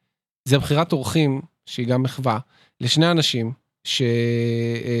בפנים, זה בחירת אורחים, שהיא גם מחווה, לשני אנשים, שהלכו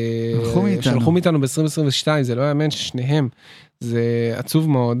מאיתנו ב-2022, זה לא יאמן ששניהם, זה עצוב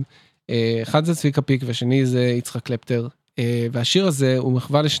מאוד, אחד זה צביקה פיק, והשני זה יצחק קלפטר, והשיר הזה הוא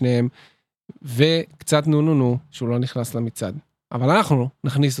מחווה לשניהם, וקצת נו, שהוא לא נכנס למצעד. אבל אנחנו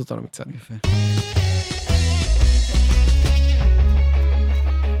נכניס אותו למצעד. יפה.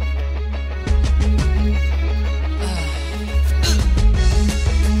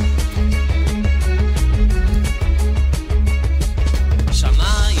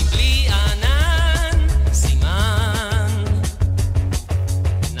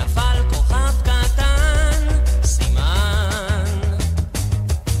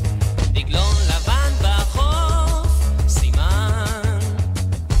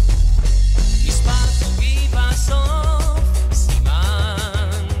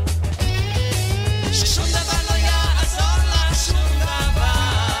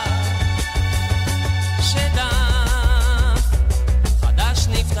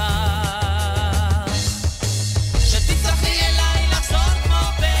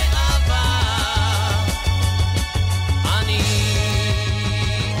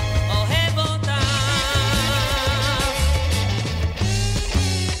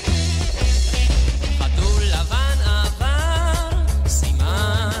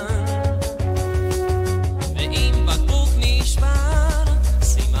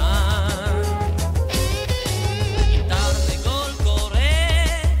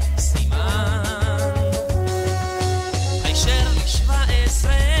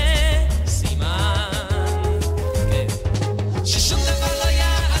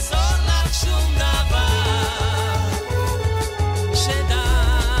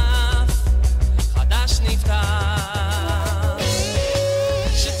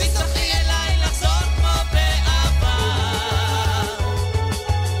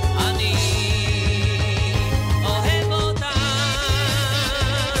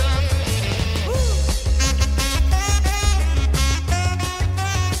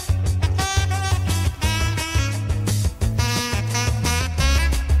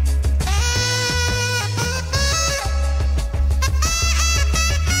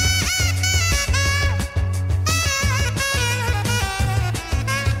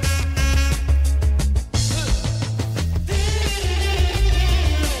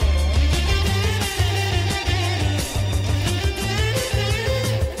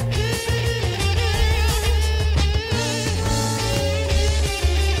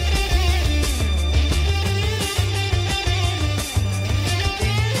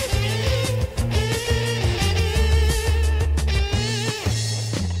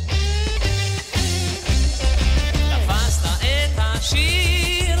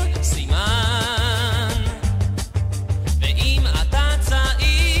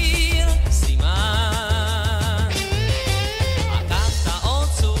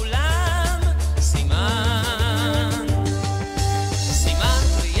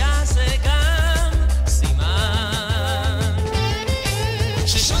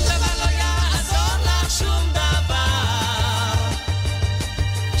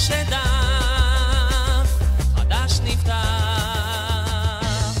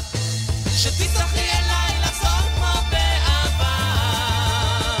 שתצטרכי אליי לחזור כמו בעבר.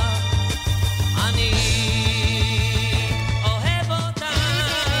 אני אוהב אותך,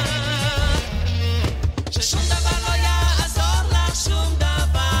 ששום דבר לא יעזור לך, שום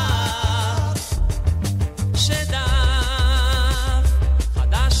דבר, שדף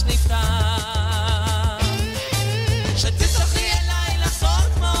חדש נפתח, שתצטרכי אליי לחזור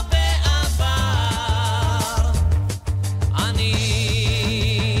כמו בעבר. אני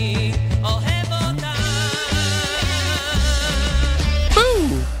אוהב אותך.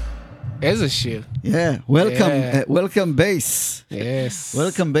 איזה שיר. welcome bass. Yes.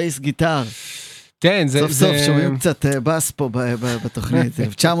 welcome bass גיטר. כן, זה... סוף סוף שומעים קצת בס פה בתוכנית.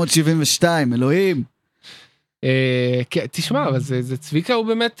 1972, אלוהים. כן, תשמע, אבל זה צביקה, הוא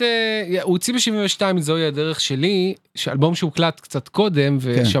באמת, הוא הוציא ב-72, זוהי הדרך שלי, שאלבום שהוקלט קצת קודם,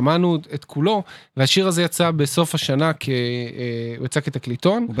 ושמענו את כולו, והשיר הזה יצא בסוף השנה, הוא יצא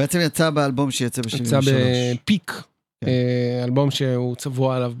כתקליטון. הוא בעצם יצא באלבום שיצא ב-73. יצא בפיק, אלבום שהוא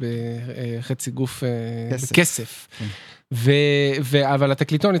צבוע עליו בחצי גוף בכסף. אבל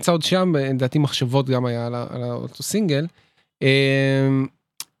התקליטון יצא עוד שם, לדעתי מחשבות גם היה על אותו סינגל,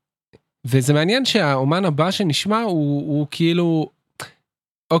 וזה מעניין שהאומן הבא שנשמע הוא כאילו,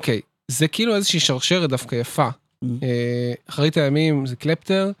 אוקיי, זה כאילו איזושהי שרשרת דווקא יפה. אחרית הימים זה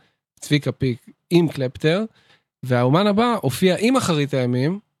קלפטר, צביקה פיק עם קלפטר, והאומן הבא הופיע עם אחרית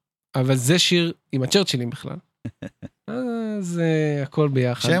הימים, אבל זה שיר עם הצ'רצ'ילים בכלל. אז הכל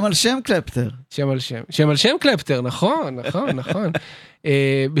ביחד. שם על שם קלפטר. שם על שם. שם על שם קלפטר, נכון, נכון, נכון.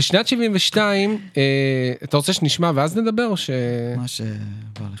 בשנת 72, אתה רוצה שנשמע ואז נדבר או ש... מה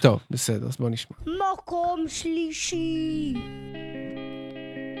שבא לך. טוב, בסדר, אז בוא נשמע. מקום שלישי.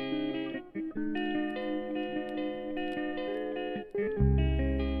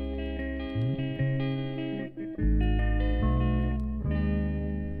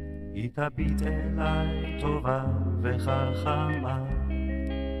 היא תביט אליי טובה וחכמה,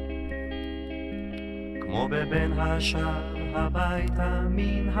 כמו בבן השאר הביתה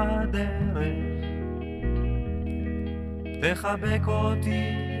מן הדרך, תחבק אותי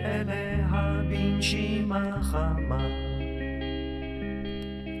אליה בנשימה חמה.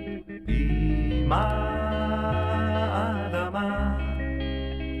 אמא אדמה,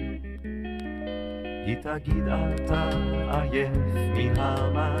 היא תגיד אתה עייף מן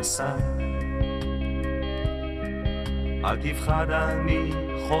המסע, אל תפחד אני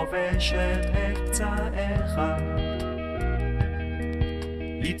חובשת את פצעיך,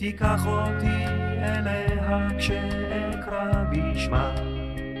 היא תיקח אותי אליה כשאקרא בשמה.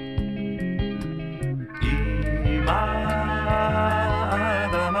 אמא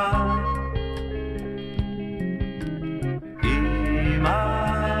אדמה, אמא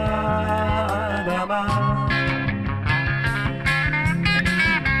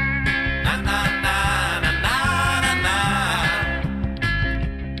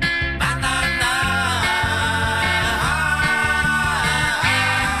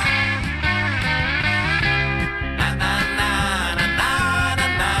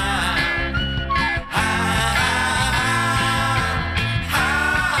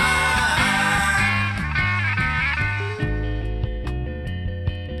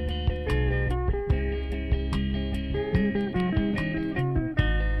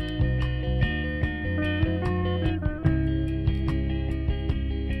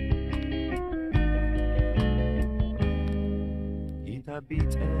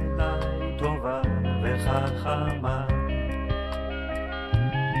תביט אליי טובה וחכמה,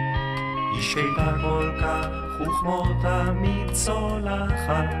 היא שקטה כל כך וכמו תמיד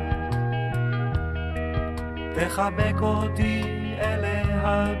צולחת, תחבק אותי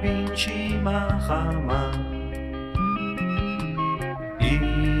אליה בנשימה חמה.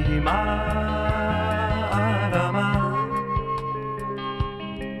 אמא אדמה,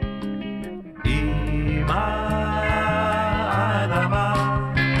 אמא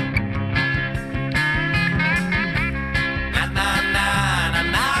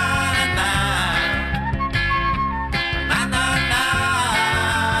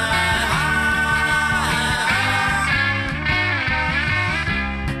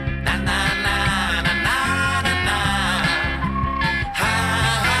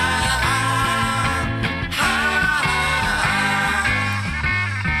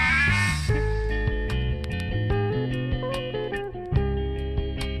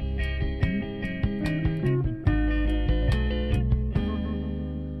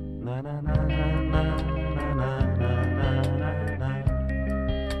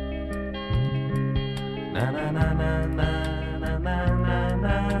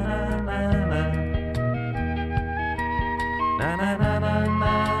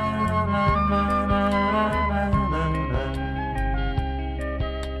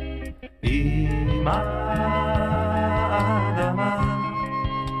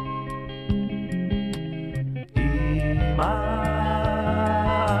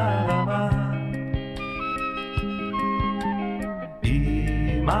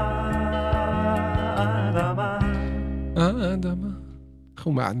איך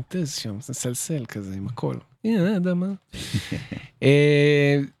הוא מאנטז שם, זה סלסל כזה עם הכל. יודע מה.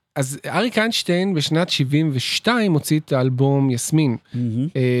 אז אריק איינשטיין בשנת 72 הוציא את האלבום יסמין,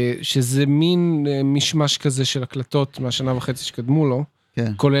 שזה מין משמש כזה של הקלטות מהשנה וחצי שקדמו לו,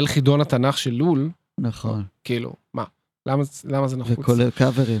 כולל חידון התנ"ך של לול. נכון. כאילו, מה? למה זה נחוץ? וכולל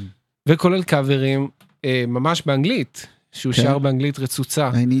קאברים. וכולל קאברים, ממש באנגלית, שהוא שר באנגלית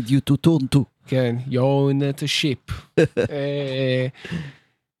רצוצה. I need you to turn to. כן, you're in a ship.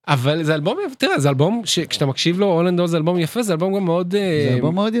 אבל זה אלבום, תראה, זה אלבום שכשאתה מקשיב לו, הולנדו זה אלבום יפה, זה אלבום גם מאוד... זה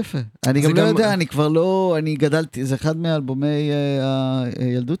אלבום מאוד יפה. אני גם לא יודע, אני כבר לא, אני גדלתי, זה אחד מאלבומי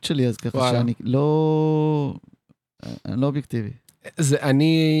הילדות שלי, אז ככה שאני לא אובייקטיבי.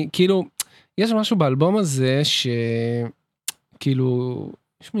 אני, כאילו, יש משהו באלבום הזה שכאילו,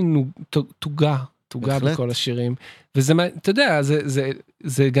 יש מין תוגה בכל השירים, וזה, אתה יודע,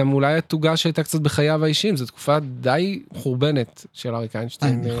 זה גם אולי התוגה שהייתה קצת בחייו האישיים, זו תקופה די חורבנת של אריק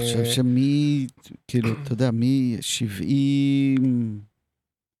איינשטיין. אני חושב כאילו, אתה יודע,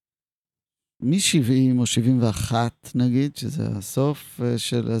 מ-70 או 71 נגיד, שזה הסוף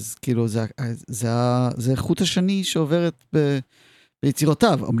של, אז כאילו, זה חוט השני שעוברת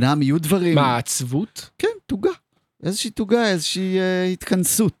ביצירותיו, אמנם יהיו דברים... מה, עצבות? כן, תוגה. איזושהי תוגה, איזושהי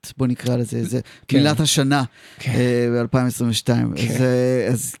התכנסות, בוא נקרא לזה, זה מילת השנה ב-2022.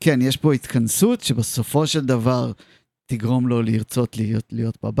 אז כן, יש פה התכנסות שבסופו של דבר תגרום לו לרצות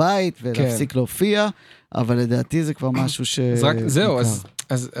להיות בבית ולהפסיק להופיע, אבל לדעתי זה כבר משהו זהו,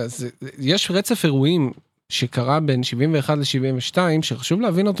 אז יש רצף אירועים שקרה בין 71 ל-72, שחשוב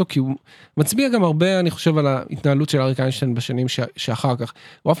להבין אותו, כי הוא מצביע גם הרבה, אני חושב, על ההתנהלות של אריק איינשטיין בשנים שאחר כך.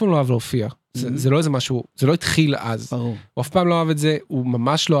 הוא אף פעם לא אהב להופיע. זה לא איזה משהו, זה לא התחיל אז. הוא אף פעם לא אהב את זה, הוא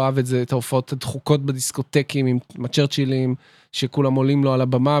ממש לא אהב את זה, את ההופעות הדחוקות בדיסקוטקים עם הצ'רצ'ילים, שכולם עולים לו על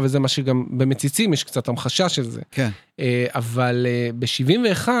הבמה, וזה מה שגם במציצים, יש קצת המחשה של זה. אבל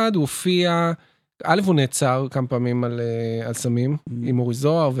ב-71 הוא הופיע, א' הוא נעצר כמה פעמים על סמים, עם אורי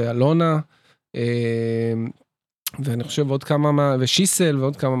זוהר ואלונה, ואני חושב עוד כמה, ושיסל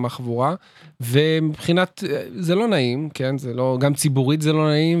ועוד כמה מהחבורה, ומבחינת, זה לא נעים, כן, זה לא, גם ציבורית זה לא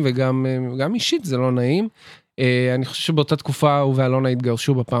נעים, וגם אישית זה לא נעים, אני חושב שבאותה תקופה הוא ואלונה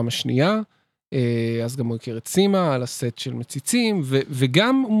התגרשו בפעם השנייה, אז גם הוא הכיר את סימה על הסט של מציצים,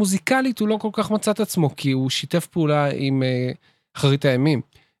 וגם מוזיקלית הוא לא כל כך מצא את עצמו, כי הוא שיתף פעולה עם אחרית הימים,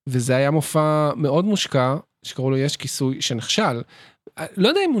 וזה היה מופע מאוד מושקע, שקראו לו יש כיסוי שנכשל, לא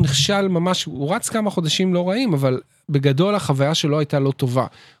יודע אם הוא נכשל ממש, הוא רץ כמה חודשים לא רעים, אבל בגדול החוויה שלו הייתה לא טובה.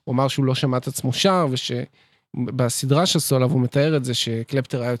 הוא אמר שהוא לא שמע את עצמו שר, ושבסדרה של סולו הוא מתאר את זה,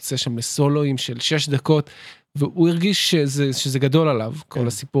 שקלפטר היה יוצא שם לסולואים של 6 דקות, והוא הרגיש שזה גדול עליו, כל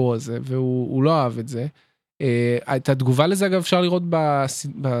הסיפור הזה, והוא לא אהב את זה. את התגובה לזה, אגב, אפשר לראות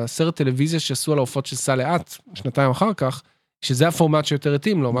בסרט טלוויזיה שעשו על ההופעות של סע לאט, שנתיים אחר כך, שזה הפורמט שיותר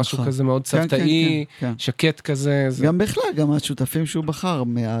התאים לו, משהו כזה מאוד צוותאי, שקט כזה. גם בכלל, גם השותפים שהוא בחר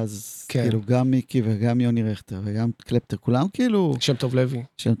מאז, כאילו גם מיקי וגם יוני רכטר וגם קלפטר, כולם כאילו... שם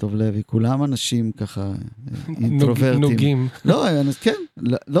טוב לוי, כולם אנשים ככה אינטרוברטים. נוגים. לא, כן.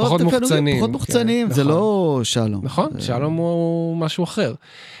 פחות מוחצנים. פחות מוחצנים, זה לא שלום. נכון, שלום הוא משהו אחר.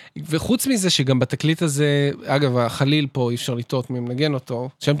 וחוץ מזה שגם בתקליט הזה, אגב, החליל פה אי אפשר לטעות מי מנגן אותו,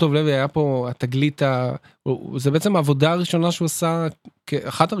 שם טוב לוי היה פה התגלית, זה בעצם העבודה הראשונה שהוא עשה,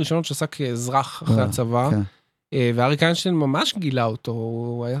 אחת הראשונות שעשה כאזרח אחרי הצבא, ואריק איינשטיין ממש גילה אותו,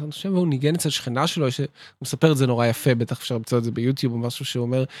 הוא היה, אני חושב, הוא ניגן אצל שכנה שלו, הוא מספר את זה נורא יפה, בטח אפשר למצוא את זה ביוטיוב, או משהו שהוא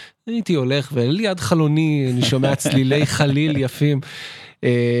אומר, הייתי הולך, וליד חלוני אני שומע צלילי חליל יפים,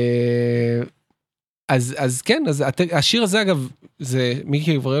 אז כן, אז השיר הזה אגב, זה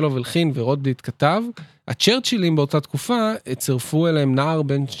מיקי גבריאלוב הלחין ורודבליט כתב, הצ'רצ'ילים באותה תקופה, הצרפו אליהם נער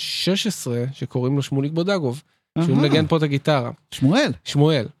בן 16, שקוראים לו שמוליק בודגוב, שהוא מנגן פה את הגיטרה.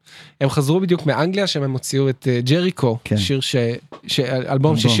 שמואל. הם חזרו בדיוק מאנגליה, שהם הוציאו את ג'ריקו, שיר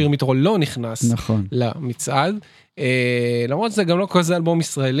אלבום ששיר מתורו לא נכנס למצעד, למרות זה גם לא כזה אלבום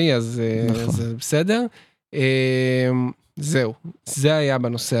ישראלי, אז זה בסדר. זהו, זה היה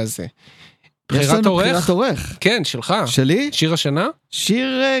בנושא הזה. בחירת עורך. כן, שלך. שלי? שיר השנה?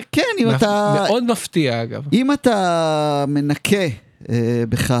 שיר, כן, אם אתה... מאוד מפתיע, אגב. אם אתה מנקה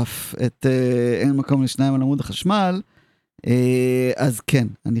בכף את אין מקום לשניים על עמוד החשמל, אז כן,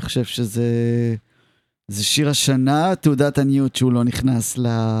 אני חושב שזה שיר השנה, תעודת עניות שהוא לא נכנס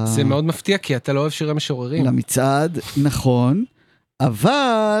זה מאוד מפתיע, כי אתה לא אוהב שירי משוררים. למצעד, נכון,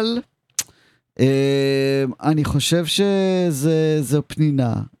 אבל... אני חושב שזו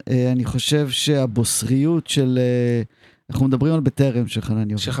פנינה, אני חושב שהבוסריות של, אנחנו מדברים על בטרם של חנן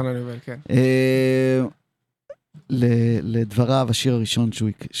יובל. של חנן יובל, כן. לדבריו, השיר הראשון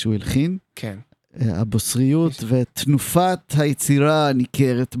שהוא הלחין, כן. הבוסריות ותנופת היצירה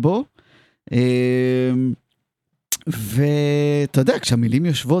הניכרת בו. ואתה יודע, כשהמילים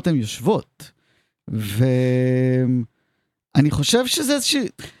יושבות, הן יושבות. ואני חושב שזה איזושהי...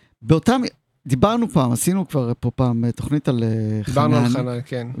 באותם... דיברנו פעם, עשינו כבר פה פעם תוכנית על חנן. דיברנו על חנן,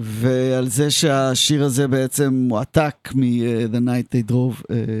 כן. ועל זה שהשיר הזה בעצם מועתק מ-The Night They Drove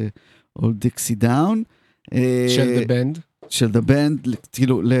Old Dixie Down. של The Band. של The Band,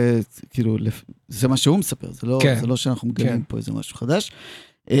 כאילו, זה מה שהוא מספר, זה לא שאנחנו מגלים פה איזה משהו חדש.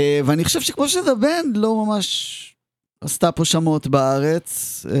 ואני חושב שכמו ש-The Band לא ממש עשתה פה שמות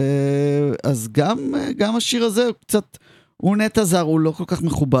בארץ, אז גם השיר הזה קצת, הוא נטע זר, הוא לא כל כך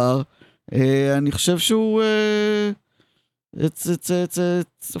מחובר. אני חושב שהוא it's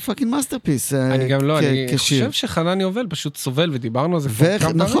a fucking masterpiece. אני גם לא, אני חושב שחנן יובל פשוט סובל, ודיברנו על זה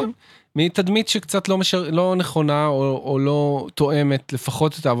כמה פעמים, מתדמית שקצת לא נכונה, או לא תואמת,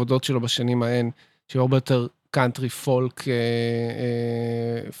 לפחות את העבודות שלו בשנים ההן, שהיא הרבה יותר קאנטרי, פולק,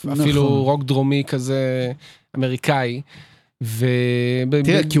 אפילו רוק דרומי כזה, אמריקאי.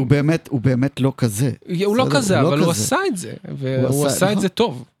 תראה, כי הוא באמת לא כזה. הוא לא כזה, אבל הוא עשה את זה, והוא עשה את זה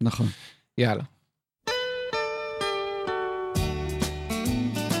טוב. נכון. יאללה.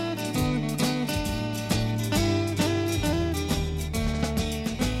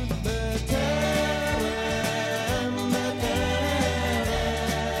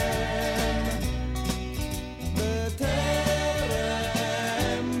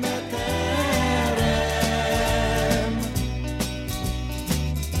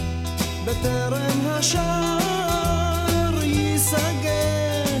 בטרם השער ייסגר,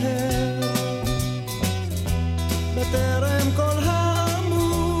 בטרם כל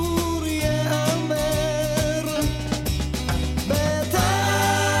האמור יאמר, בטרם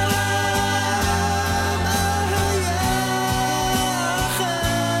אהיה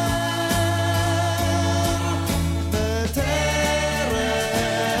אחר, בטרם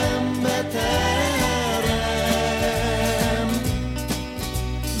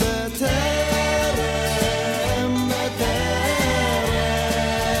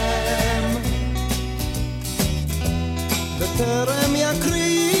בטרם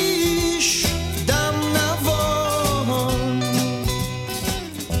יקריש דם נבון,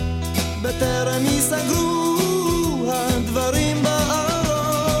 בטרם ייסגרו הדברים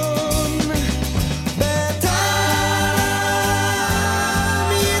בארון, בטרם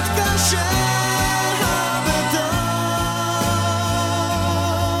יתקשה הבטון.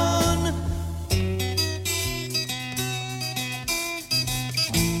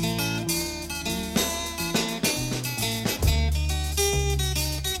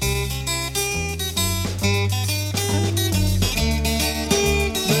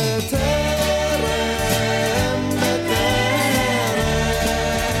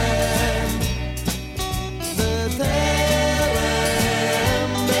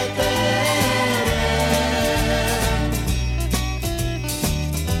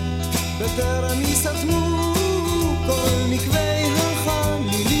 בטרם יסתמו כל נקבי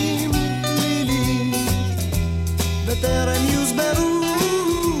החלילים, לילים, בטרם יוסברו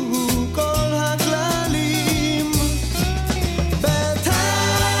כל הכללים,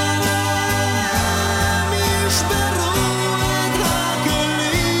 בטרם ישברו את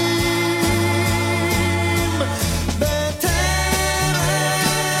הכלים, בטרם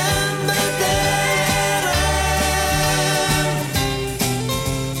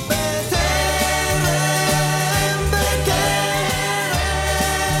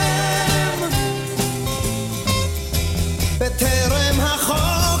בטרם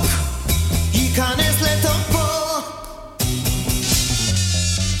החוק ייכנס לתוקפו,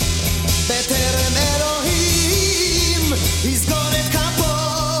 בטרם אלוהים יסגור את כפו,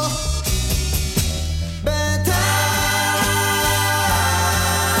 בטרם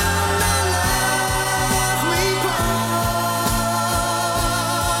נלך מפה,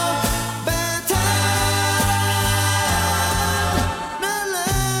 בטרם נלך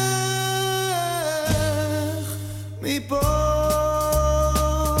מפה.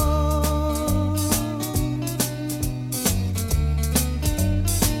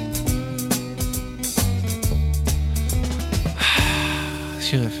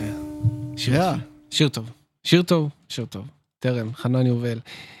 שיר יפה. שיר טוב. שיר טוב, שיר טוב. טרם, חנן יובל.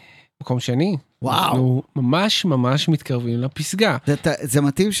 מקום שני. וואו. אנחנו ממש ממש מתקרבים לפסגה. זה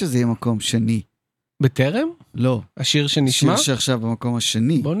מתאים שזה יהיה מקום שני. בטרם? לא. השיר שנשמע? שיר שעכשיו במקום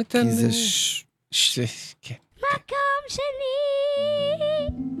השני. בוא ניתן... כי זה כן. מקום שני.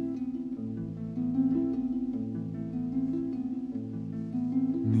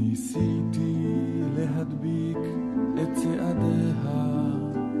 ניסיתי להדביק את צעדיה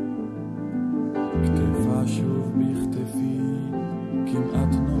שוב בכתפי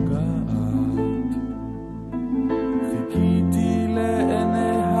כמעט נוגעת. חיכיתי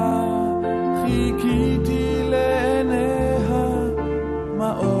לעיניה,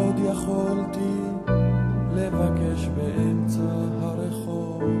 מה עוד יכולתי לבקש באמצע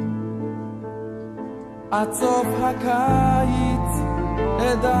הרחוב? עד סוף הקיץ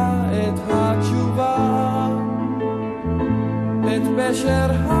אדע את התשובה, את פשר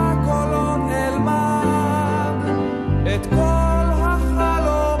הקולות אלמד, את כל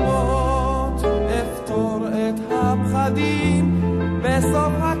החלומות אפתור את הפחדים.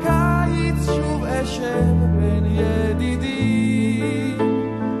 בסוף הקיץ שוב אשב בין ידידים,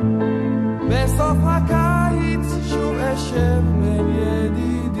 בסוף הקיץ שוב אשב בין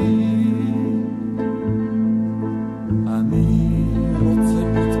ידידים. אני רוצה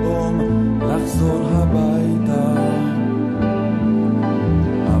פתאום לחזור הביתה,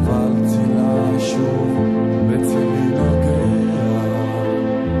 אבל צילה שוב בצילי נוגע.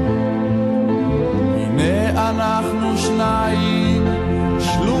 הנה אנחנו שניים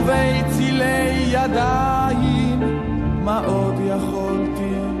שלובי צילי ידיים, מה עוד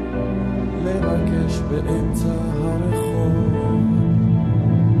יכולתי לבקש באמצע הרחוב?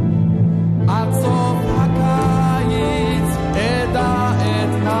 עד סוף הקיץ אדע את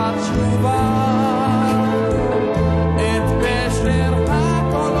התשובה, את פשר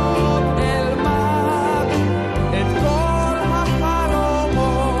הקולות אלמד, את כל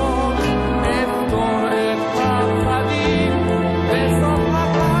החלומות אפתור את הפחדים. בסוף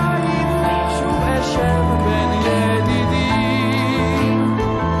הקיץ שוב אשב בין ידידים,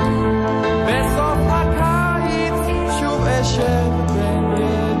 בסוף הקיץ שוב אשב בין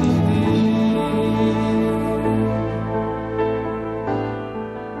ידידים.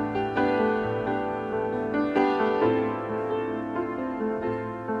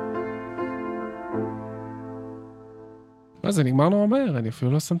 מה זה נגמר נורא מהר, אני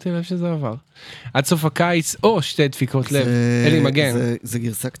אפילו לא שמתי לב שזה עבר. עד סוף הקיץ או שתי דפיקות לב, אלי מגן. זה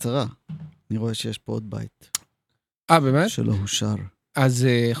גרסה קצרה, אני רואה שיש פה עוד בית. באמת? שלא הושר. אז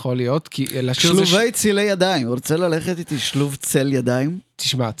יכול להיות, כי שלובי צילי ידיים, רוצה ללכת איתי שלוב צל ידיים?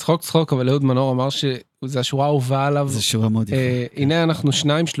 תשמע, צחוק, אבל אהוד מנור אמר שזה השורה האהובה עליו. זה שורה מאוד יפה. הנה אנחנו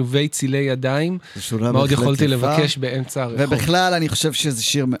שניים שלובי צילי ידיים, מאוד יכולתי לבקש באמצע הרחוב. ובכלל אני חושב שזה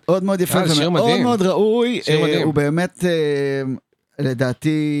שיר מאוד מאוד יפה, ומאוד מאוד ראוי, הוא באמת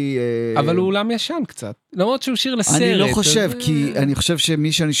לדעתי... אבל הוא עולם ישן קצת, למרות שהוא שיר לסרט. אני לא חושב, כי אני חושב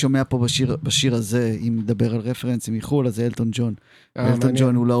שמי שאני שומע פה בשיר הזה, אם מדבר על רפרנסים מחול, אז זה אלטון ג'ון. אלטון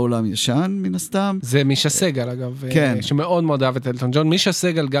ג'ון הוא לא עולם ישן, מן הסתם. זה מישה סגל, אגב, כן. שמאוד מאוד אהב את אלטון ג'ון. מישה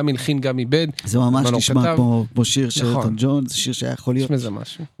סגל גם הלחין, גם איבד. זה ממש נשמע כמו שיר של אלטון ג'ון, זה שיר שהיה יכול להיות. יש מזה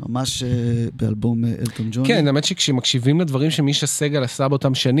משהו. ממש באלבום אלטון ג'ון. כן, האמת שכשמקשיבים לדברים שמישה סגל עשה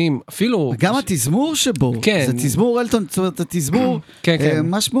באותם שנים, אפילו... גם התזמור שבו, זה תזמור אלטון, זאת אומרת, התזמור,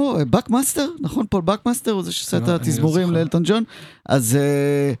 מה שמו, בקמאסטר, נכון? פול בקמאסטר הוא זה שעושה את התזמורים לאלטון ג'ון. אז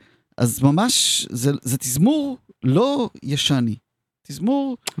ממש, זה תזמור לא ישני.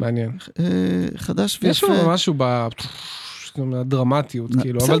 תזמור מעניין. חדש ויפה. יש לו משהו בדרמטיות,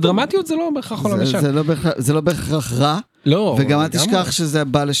 כאילו, אבל דרמטיות זה לא בהכרח עולם ישן. זה לא בהכרח רע, וגם אל תשכח שזה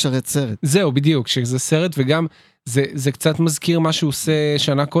בא לשרת סרט. זהו, בדיוק, שזה סרט, וגם זה קצת מזכיר מה שהוא עושה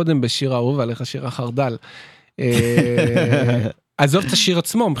שנה קודם בשיר האהוב עליך, שיר החרדל. עזוב את השיר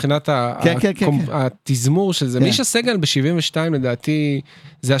עצמו, מבחינת התזמור של זה. מישה סגל ב-72 לדעתי,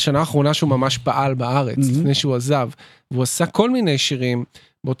 זה השנה האחרונה שהוא ממש פעל בארץ, לפני שהוא עזב, והוא עשה כל מיני שירים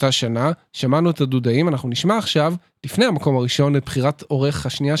באותה שנה, שמענו את הדודאים, אנחנו נשמע עכשיו, לפני המקום הראשון, את בחירת עורך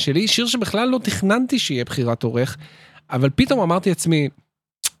השנייה שלי, שיר שבכלל לא תכננתי שיהיה בחירת עורך, אבל פתאום אמרתי לעצמי,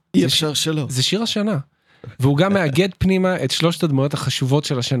 אי אפשר שלא. זה שיר השנה, והוא גם מאגד פנימה את שלושת הדמויות החשובות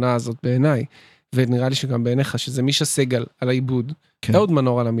של השנה הזאת בעיניי, ונראה לי שגם בעיניך, שזה מישה סגל על העיבוד, אהוד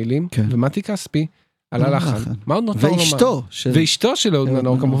מנור על המילים, ומתי כספי על הלחן. מה עוד נותר לומר? ואשתו של אהוד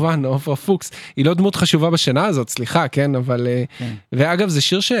מנור, כמובן, עופרה פוקס, היא לא דמות חשובה בשנה הזאת, סליחה, כן, אבל... ואגב, זה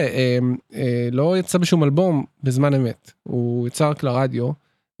שיר שלא יצא בשום אלבום בזמן אמת. הוא יצא רק לרדיו,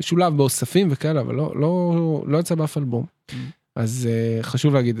 שולב באוספים וכאלה, אבל לא יצא באף אלבום. אז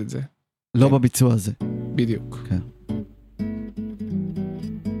חשוב להגיד את זה. לא בביצוע הזה. בדיוק. כן.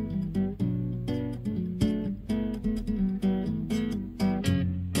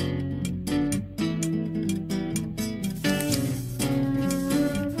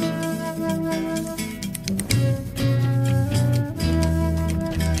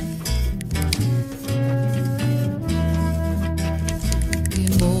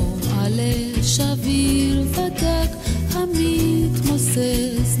 שביר ודק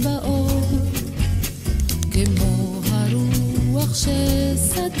המתמוסס באור, כמו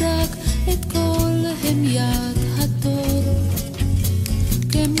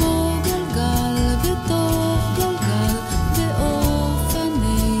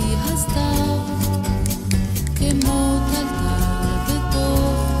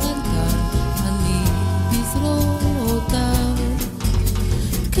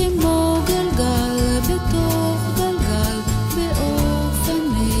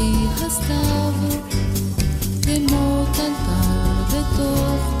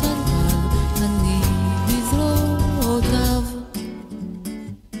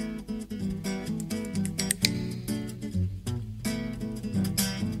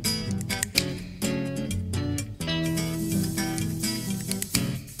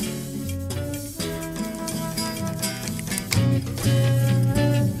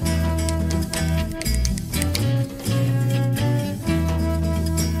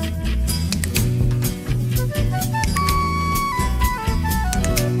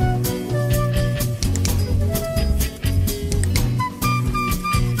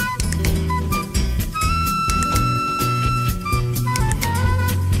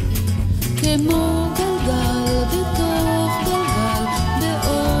כמו גלגל בתוך גלגל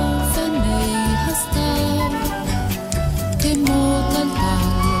באופני הסתיו, כמו טלטל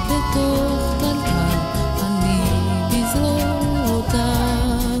בתוך טלטל אני בזרועותיו,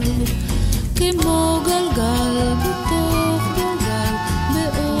 כמו גלגל בתוך גלגל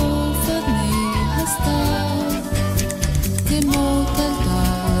באופני הסתיו, כמו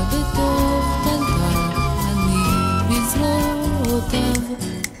טלטל בתוך טלטל אני בזרועותיו.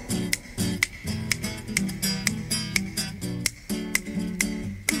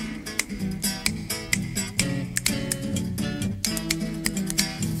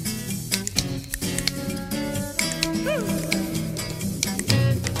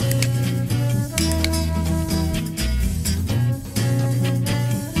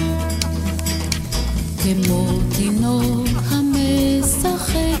 כמו תינוק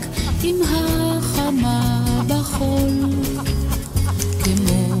המשחק עם החמה בחול,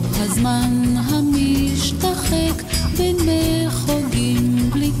 כמו הזמן המשתחק בין מחוגים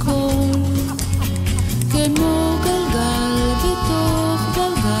בלי קול, כמו גלגל בתוך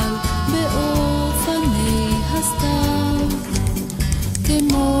גלגל באופני הסתיו,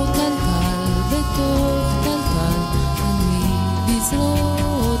 כמו טלטל בתוך טלטל אני בזרועותיו,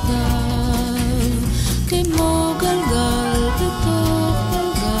 כמו גלגל בתוך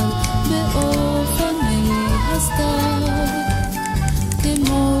גלגל באופני הסתיו,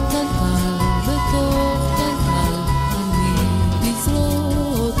 כמו טלטל בתוך טלטל אני בזרועותיו.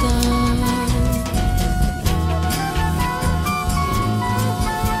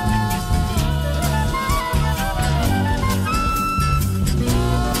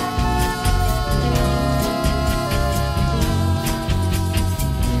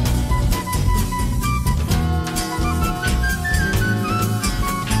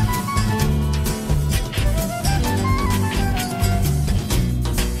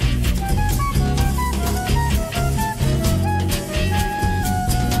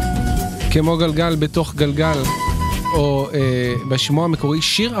 כמו גלגל בתוך גלגל, או בשמו המקורי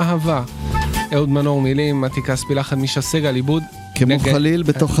שיר אהבה, אהוד מנור מילים, מתי כספי לחן, מישה סגל, עיבוד כמו חליל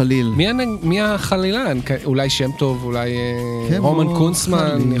בתוך חליל. מי החלילן? אולי שם טוב, אולי רומן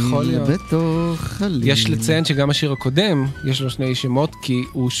קונסמן, יכול להיות. בתוך חליל. יש לציין שגם השיר הקודם, יש לו שני שמות, כי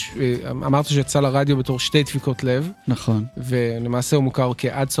אמרת שיצא לרדיו בתור שתי דפיקות לב. נכון. ולמעשה הוא מוכר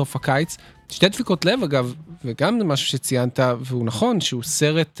כעד סוף הקיץ. שתי דפיקות לב, אגב, וגם משהו שציינת, והוא נכון, שהוא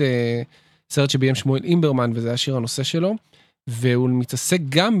סרט שביים שמואל אימברמן, וזה השיר הנושא שלו, והוא מתעסק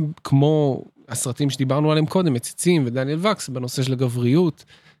גם כמו הסרטים שדיברנו עליהם קודם, מציצים ודניאל וקס, בנושא של הגבריות,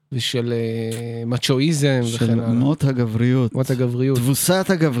 ושל מצ'ואיזם, של מות הגבריות. מות הגבריות. תבוסת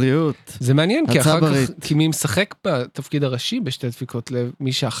הגבריות. זה מעניין, כי אחר כך, כי מי משחק בתפקיד הראשי בשתי דפיקות לב,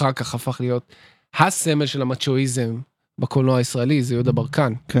 מי שאחר כך הפך להיות הסמל של המצ'ואיזם בקולנוע הישראלי, זה יהודה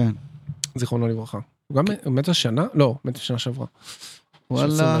ברקן. כן. זיכרונו לברכה. הוא גם מת השנה? לא, מת השנה שעברה.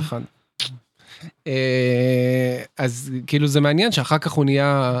 וואלה. אז כאילו זה מעניין שאחר כך הוא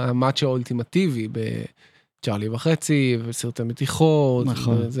נהיה המאצ'ו האולטימטיבי בצ'רלי וחצי וסרטי מתיחות.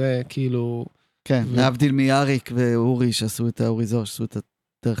 נכון. וזה כאילו... כן, להבדיל מיאריק ואורי שעשו את האורי זוהר, שעשו את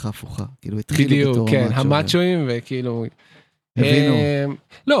הדרך ההפוכה. כאילו התחילו בתור המאצ'ו. כן, המאצ'ואים וכאילו... הבינו.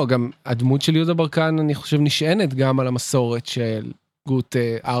 לא, גם הדמות של יהודה ברקן אני חושב נשענת גם על המסורת של... גוט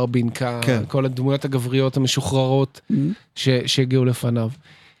ארבינקה, כן. כל הדמויות הגבריות המשוחררות שהגיעו לפניו.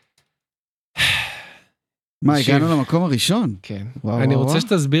 מה, הגענו למקום הראשון? כן. אני רוצה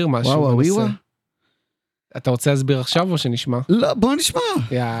שתסביר משהו בנושא. אתה רוצה להסביר עכשיו או שנשמע? לא, בוא נשמע.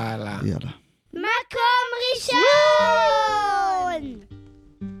 יאללה. מקום ראשון!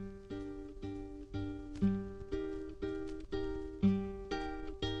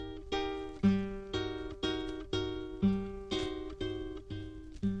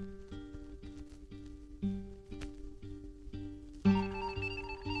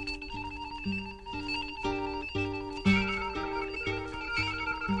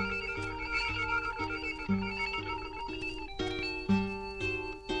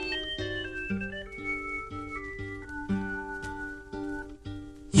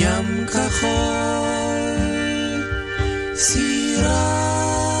 ים כחול, סירה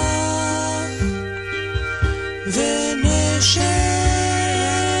ונשר,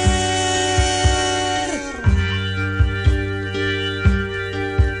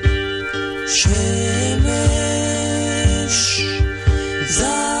 שמש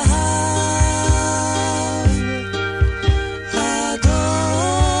זהב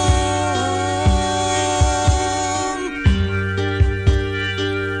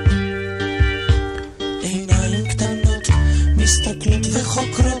מסתכלות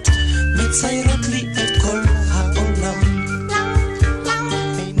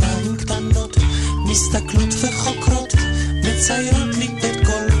מסתכלות וחוקרות, מציירות לי את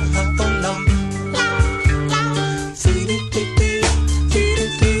כל העולם.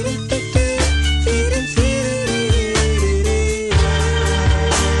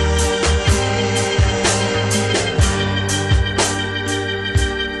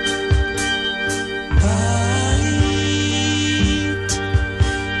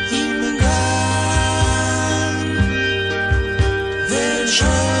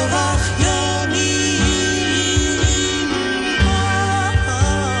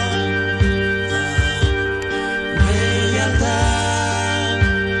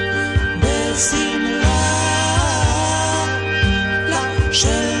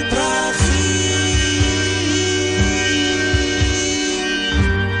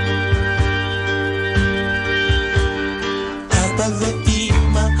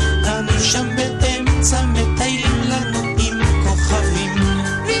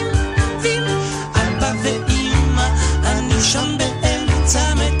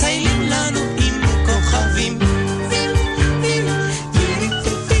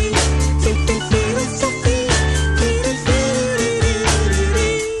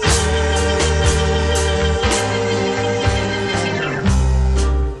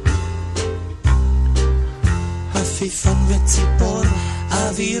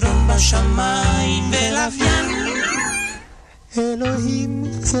 בשמיים ולוויין. אלוהים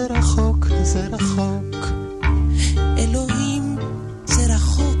זה רחוק, זה רחוק. אלוהים זה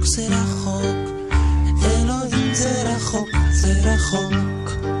רחוק, זה רחוק. אלוהים זה רחוק, זה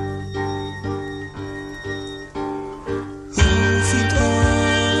רחוק. ופתאום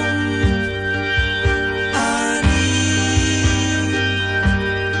אני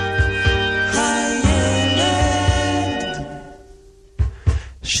הילד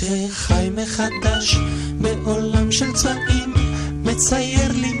שחי מחדש בעולם של צבעים,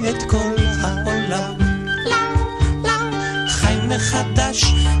 מצייר לי את כל העולם. חי מחדש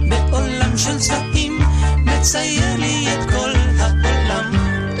בעולם של צבעים, מצייר לי את כל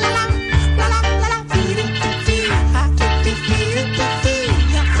העולם.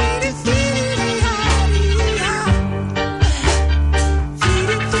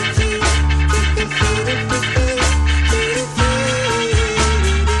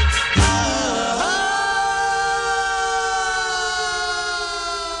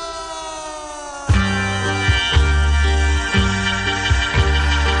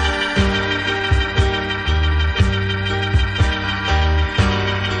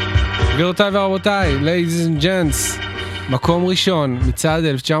 גבירותיי ורבותיי, ladies and gents, מקום ראשון, מצעד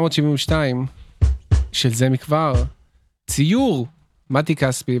 1972, של זה מכבר, ציור, מתי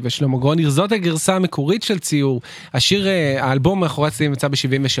כספי ושלמה גרוניר, זאת הגרסה המקורית של ציור. השיר, האלבום מאחורי הצלילים יצא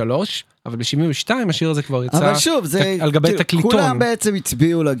ב-73, אבל ב-72 השיר הזה כבר יצא אבל שוב, זה, על גבי תקליטון. כולם בעצם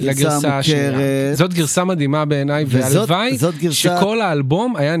הצביעו לגרסה המוכרת. זאת גרסה מדהימה בעיניי, והלוואי שכל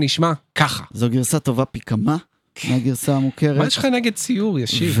האלבום היה נשמע ככה. זו גרסה טובה פי כמה, מהגרסה המוכרת. מה יש לך נגד ציור,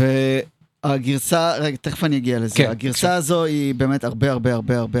 ישיב? הגרסה, רגע, תכף אני אגיע לזה. הגרסה הזו היא באמת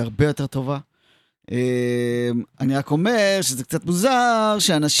הרבה יותר טובה. אני רק אומר שזה קצת מוזר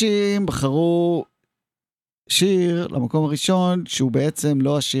שאנשים בחרו שיר למקום הראשון שהוא בעצם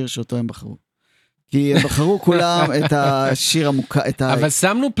לא השיר שאותו הם בחרו. כי הם בחרו כולם את השיר המוכר. אבל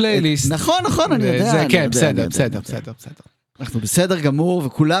שמנו פלייליסט. נכון, אני יודע. כן, בסדר. אנחנו בסדר גמור,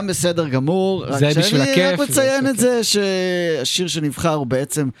 וכולם בסדר גמור. זה בשביל הכיף. רק מציין את זה שהשיר שנבחר הוא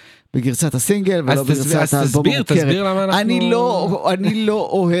בעצם בגרסת הסינגל, ולא בגרסת האלבום המוכרת. תסביר למה אנחנו... אני לא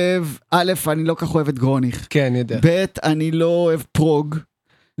אוהב, א', אני לא כך אוהב את גרוניך. כן, יודע. ב', אני לא אוהב פרוג.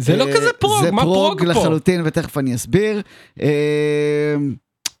 זה לא כזה פרוג, מה פרוג פה? זה פרוג לחלוטין, ותכף אני אסביר.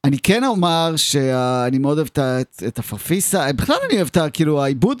 אני כן אומר שאני מאוד אוהב את הפרפיסה, בכלל אני אוהב את, כאילו,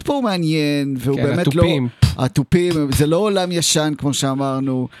 העיבוד פה הוא מעניין, והוא כן, באמת הטופים. לא... הטופים, זה לא עולם ישן, כמו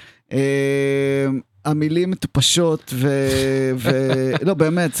שאמרנו. המילים מטופשות, לא,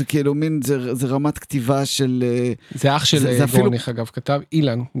 באמת, זה כאילו מין, זה רמת כתיבה של... זה אח של גרוניך, אגב, כתב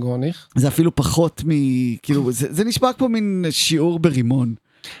אילן גרוניך. זה אפילו פחות כאילו, זה נשמע כמו מין שיעור ברימון.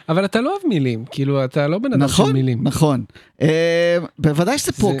 אבל אתה לא אוהב מילים, כאילו, אתה לא בן אדם של מילים. נכון. בוודאי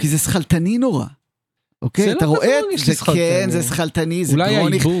שזה פה, כי זה שחלטני נורא. אוקיי? אתה רואה, כן, זה שחלטני, זה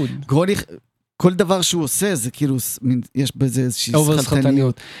גרוניך, כל דבר שהוא עושה, זה כאילו, יש בזה איזושהי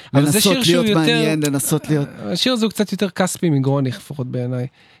שחלטניות. לנסות להיות מעניין, לנסות להיות... השיר הזה הוא קצת יותר כספי מגרוניך, לפחות בעיניי.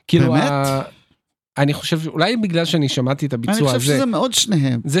 באמת? אני חושב, אולי בגלל שאני שמעתי את הביצוע הזה. אני חושב שזה מאוד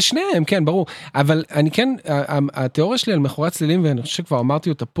שניהם. זה שניהם, כן, ברור. אבל אני כן, התיאוריה שלי על מאחורי הצלילים, ואני חושב שכבר אמרתי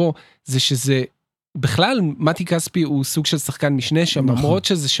אותה פה, זה שזה, בכלל, מתי כספי הוא סוג של שחקן משנה שם, למרות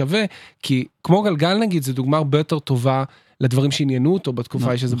שזה שווה, כי כמו גלגל נגיד, זו דוגמה הרבה יותר טובה לדברים שעניינו אותו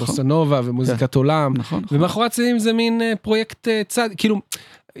בתקופה שזה בוסנובה ומוזיקת עולם, ומאחורי הצדדים זה מין פרויקט צד, כאילו,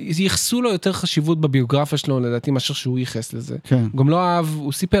 ייחסו לו יותר חשיבות בביוגרפיה שלו, לדעתי מאשר שהוא ייחס לזה. גם לא אהב,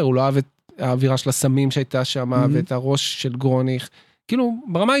 הוא סיפר, הוא לא אהב את האווירה של הסמים שהייתה שם, ואת הראש של גרוניך, כאילו,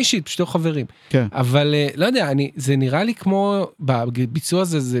 ברמה אישית, פשוט חברים. אבל, לא יודע, זה נראה לי כמו, בביצוע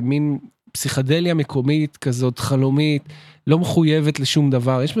הזה, זה מין פסיכדליה מקומית כזאת, חלומית, לא מחויבת לשום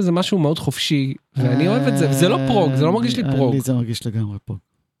דבר, יש בזה משהו מאוד חופשי, ואני אוהב את זה, וזה לא פרוג, זה לא מרגיש לי פרוג. לי זה מרגיש לגמרי פרוג.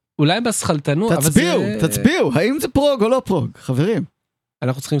 אולי בסחלטנות, אבל זה... תצביעו, האם זה פרוג או לא פרוג, חברים?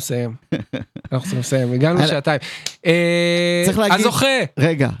 אנחנו צריכים לסיים, הגענו לשעתיים. הזוכה!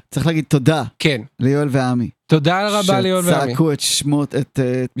 רגע, צריך להגיד תודה. כן. ליואל ועמי. תודה רבה ליואל ועמי. שצעקו את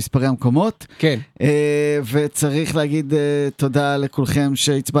מספרי המקומות. כן. וצריך להגיד תודה לכולכם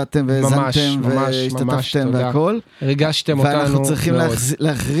שהצבעתם והזנתם והשתתפתם והכל. ריגשתם אותנו. ואנחנו צריכים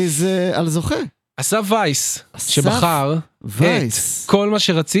להכריז על זוכה. אסף וייס, שבחר את כל מה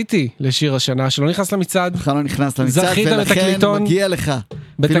שרציתי לשיר השנה, שלא נכנס למצעד. בכלל לא נכנס למצעד, ולכן מגיע לך.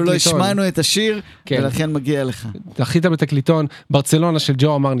 אפילו לא השמענו את השיר, ולכן מגיע לך. זכית בתקליטון, ברצלונה של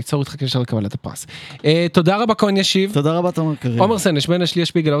ג'ו אמר, ניצור איתך קשר לקבלת הפרס. תודה רבה כהן ישיב. תודה רבה תומר קריב. עומר סנש, בן השלי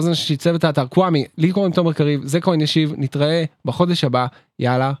השפיגל, האוזן שלי צוות האתר, קוואמי, לי קוראים תומר קריב, זה כהן ישיב, נתראה בחודש הבא,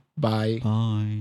 יאללה, ביי.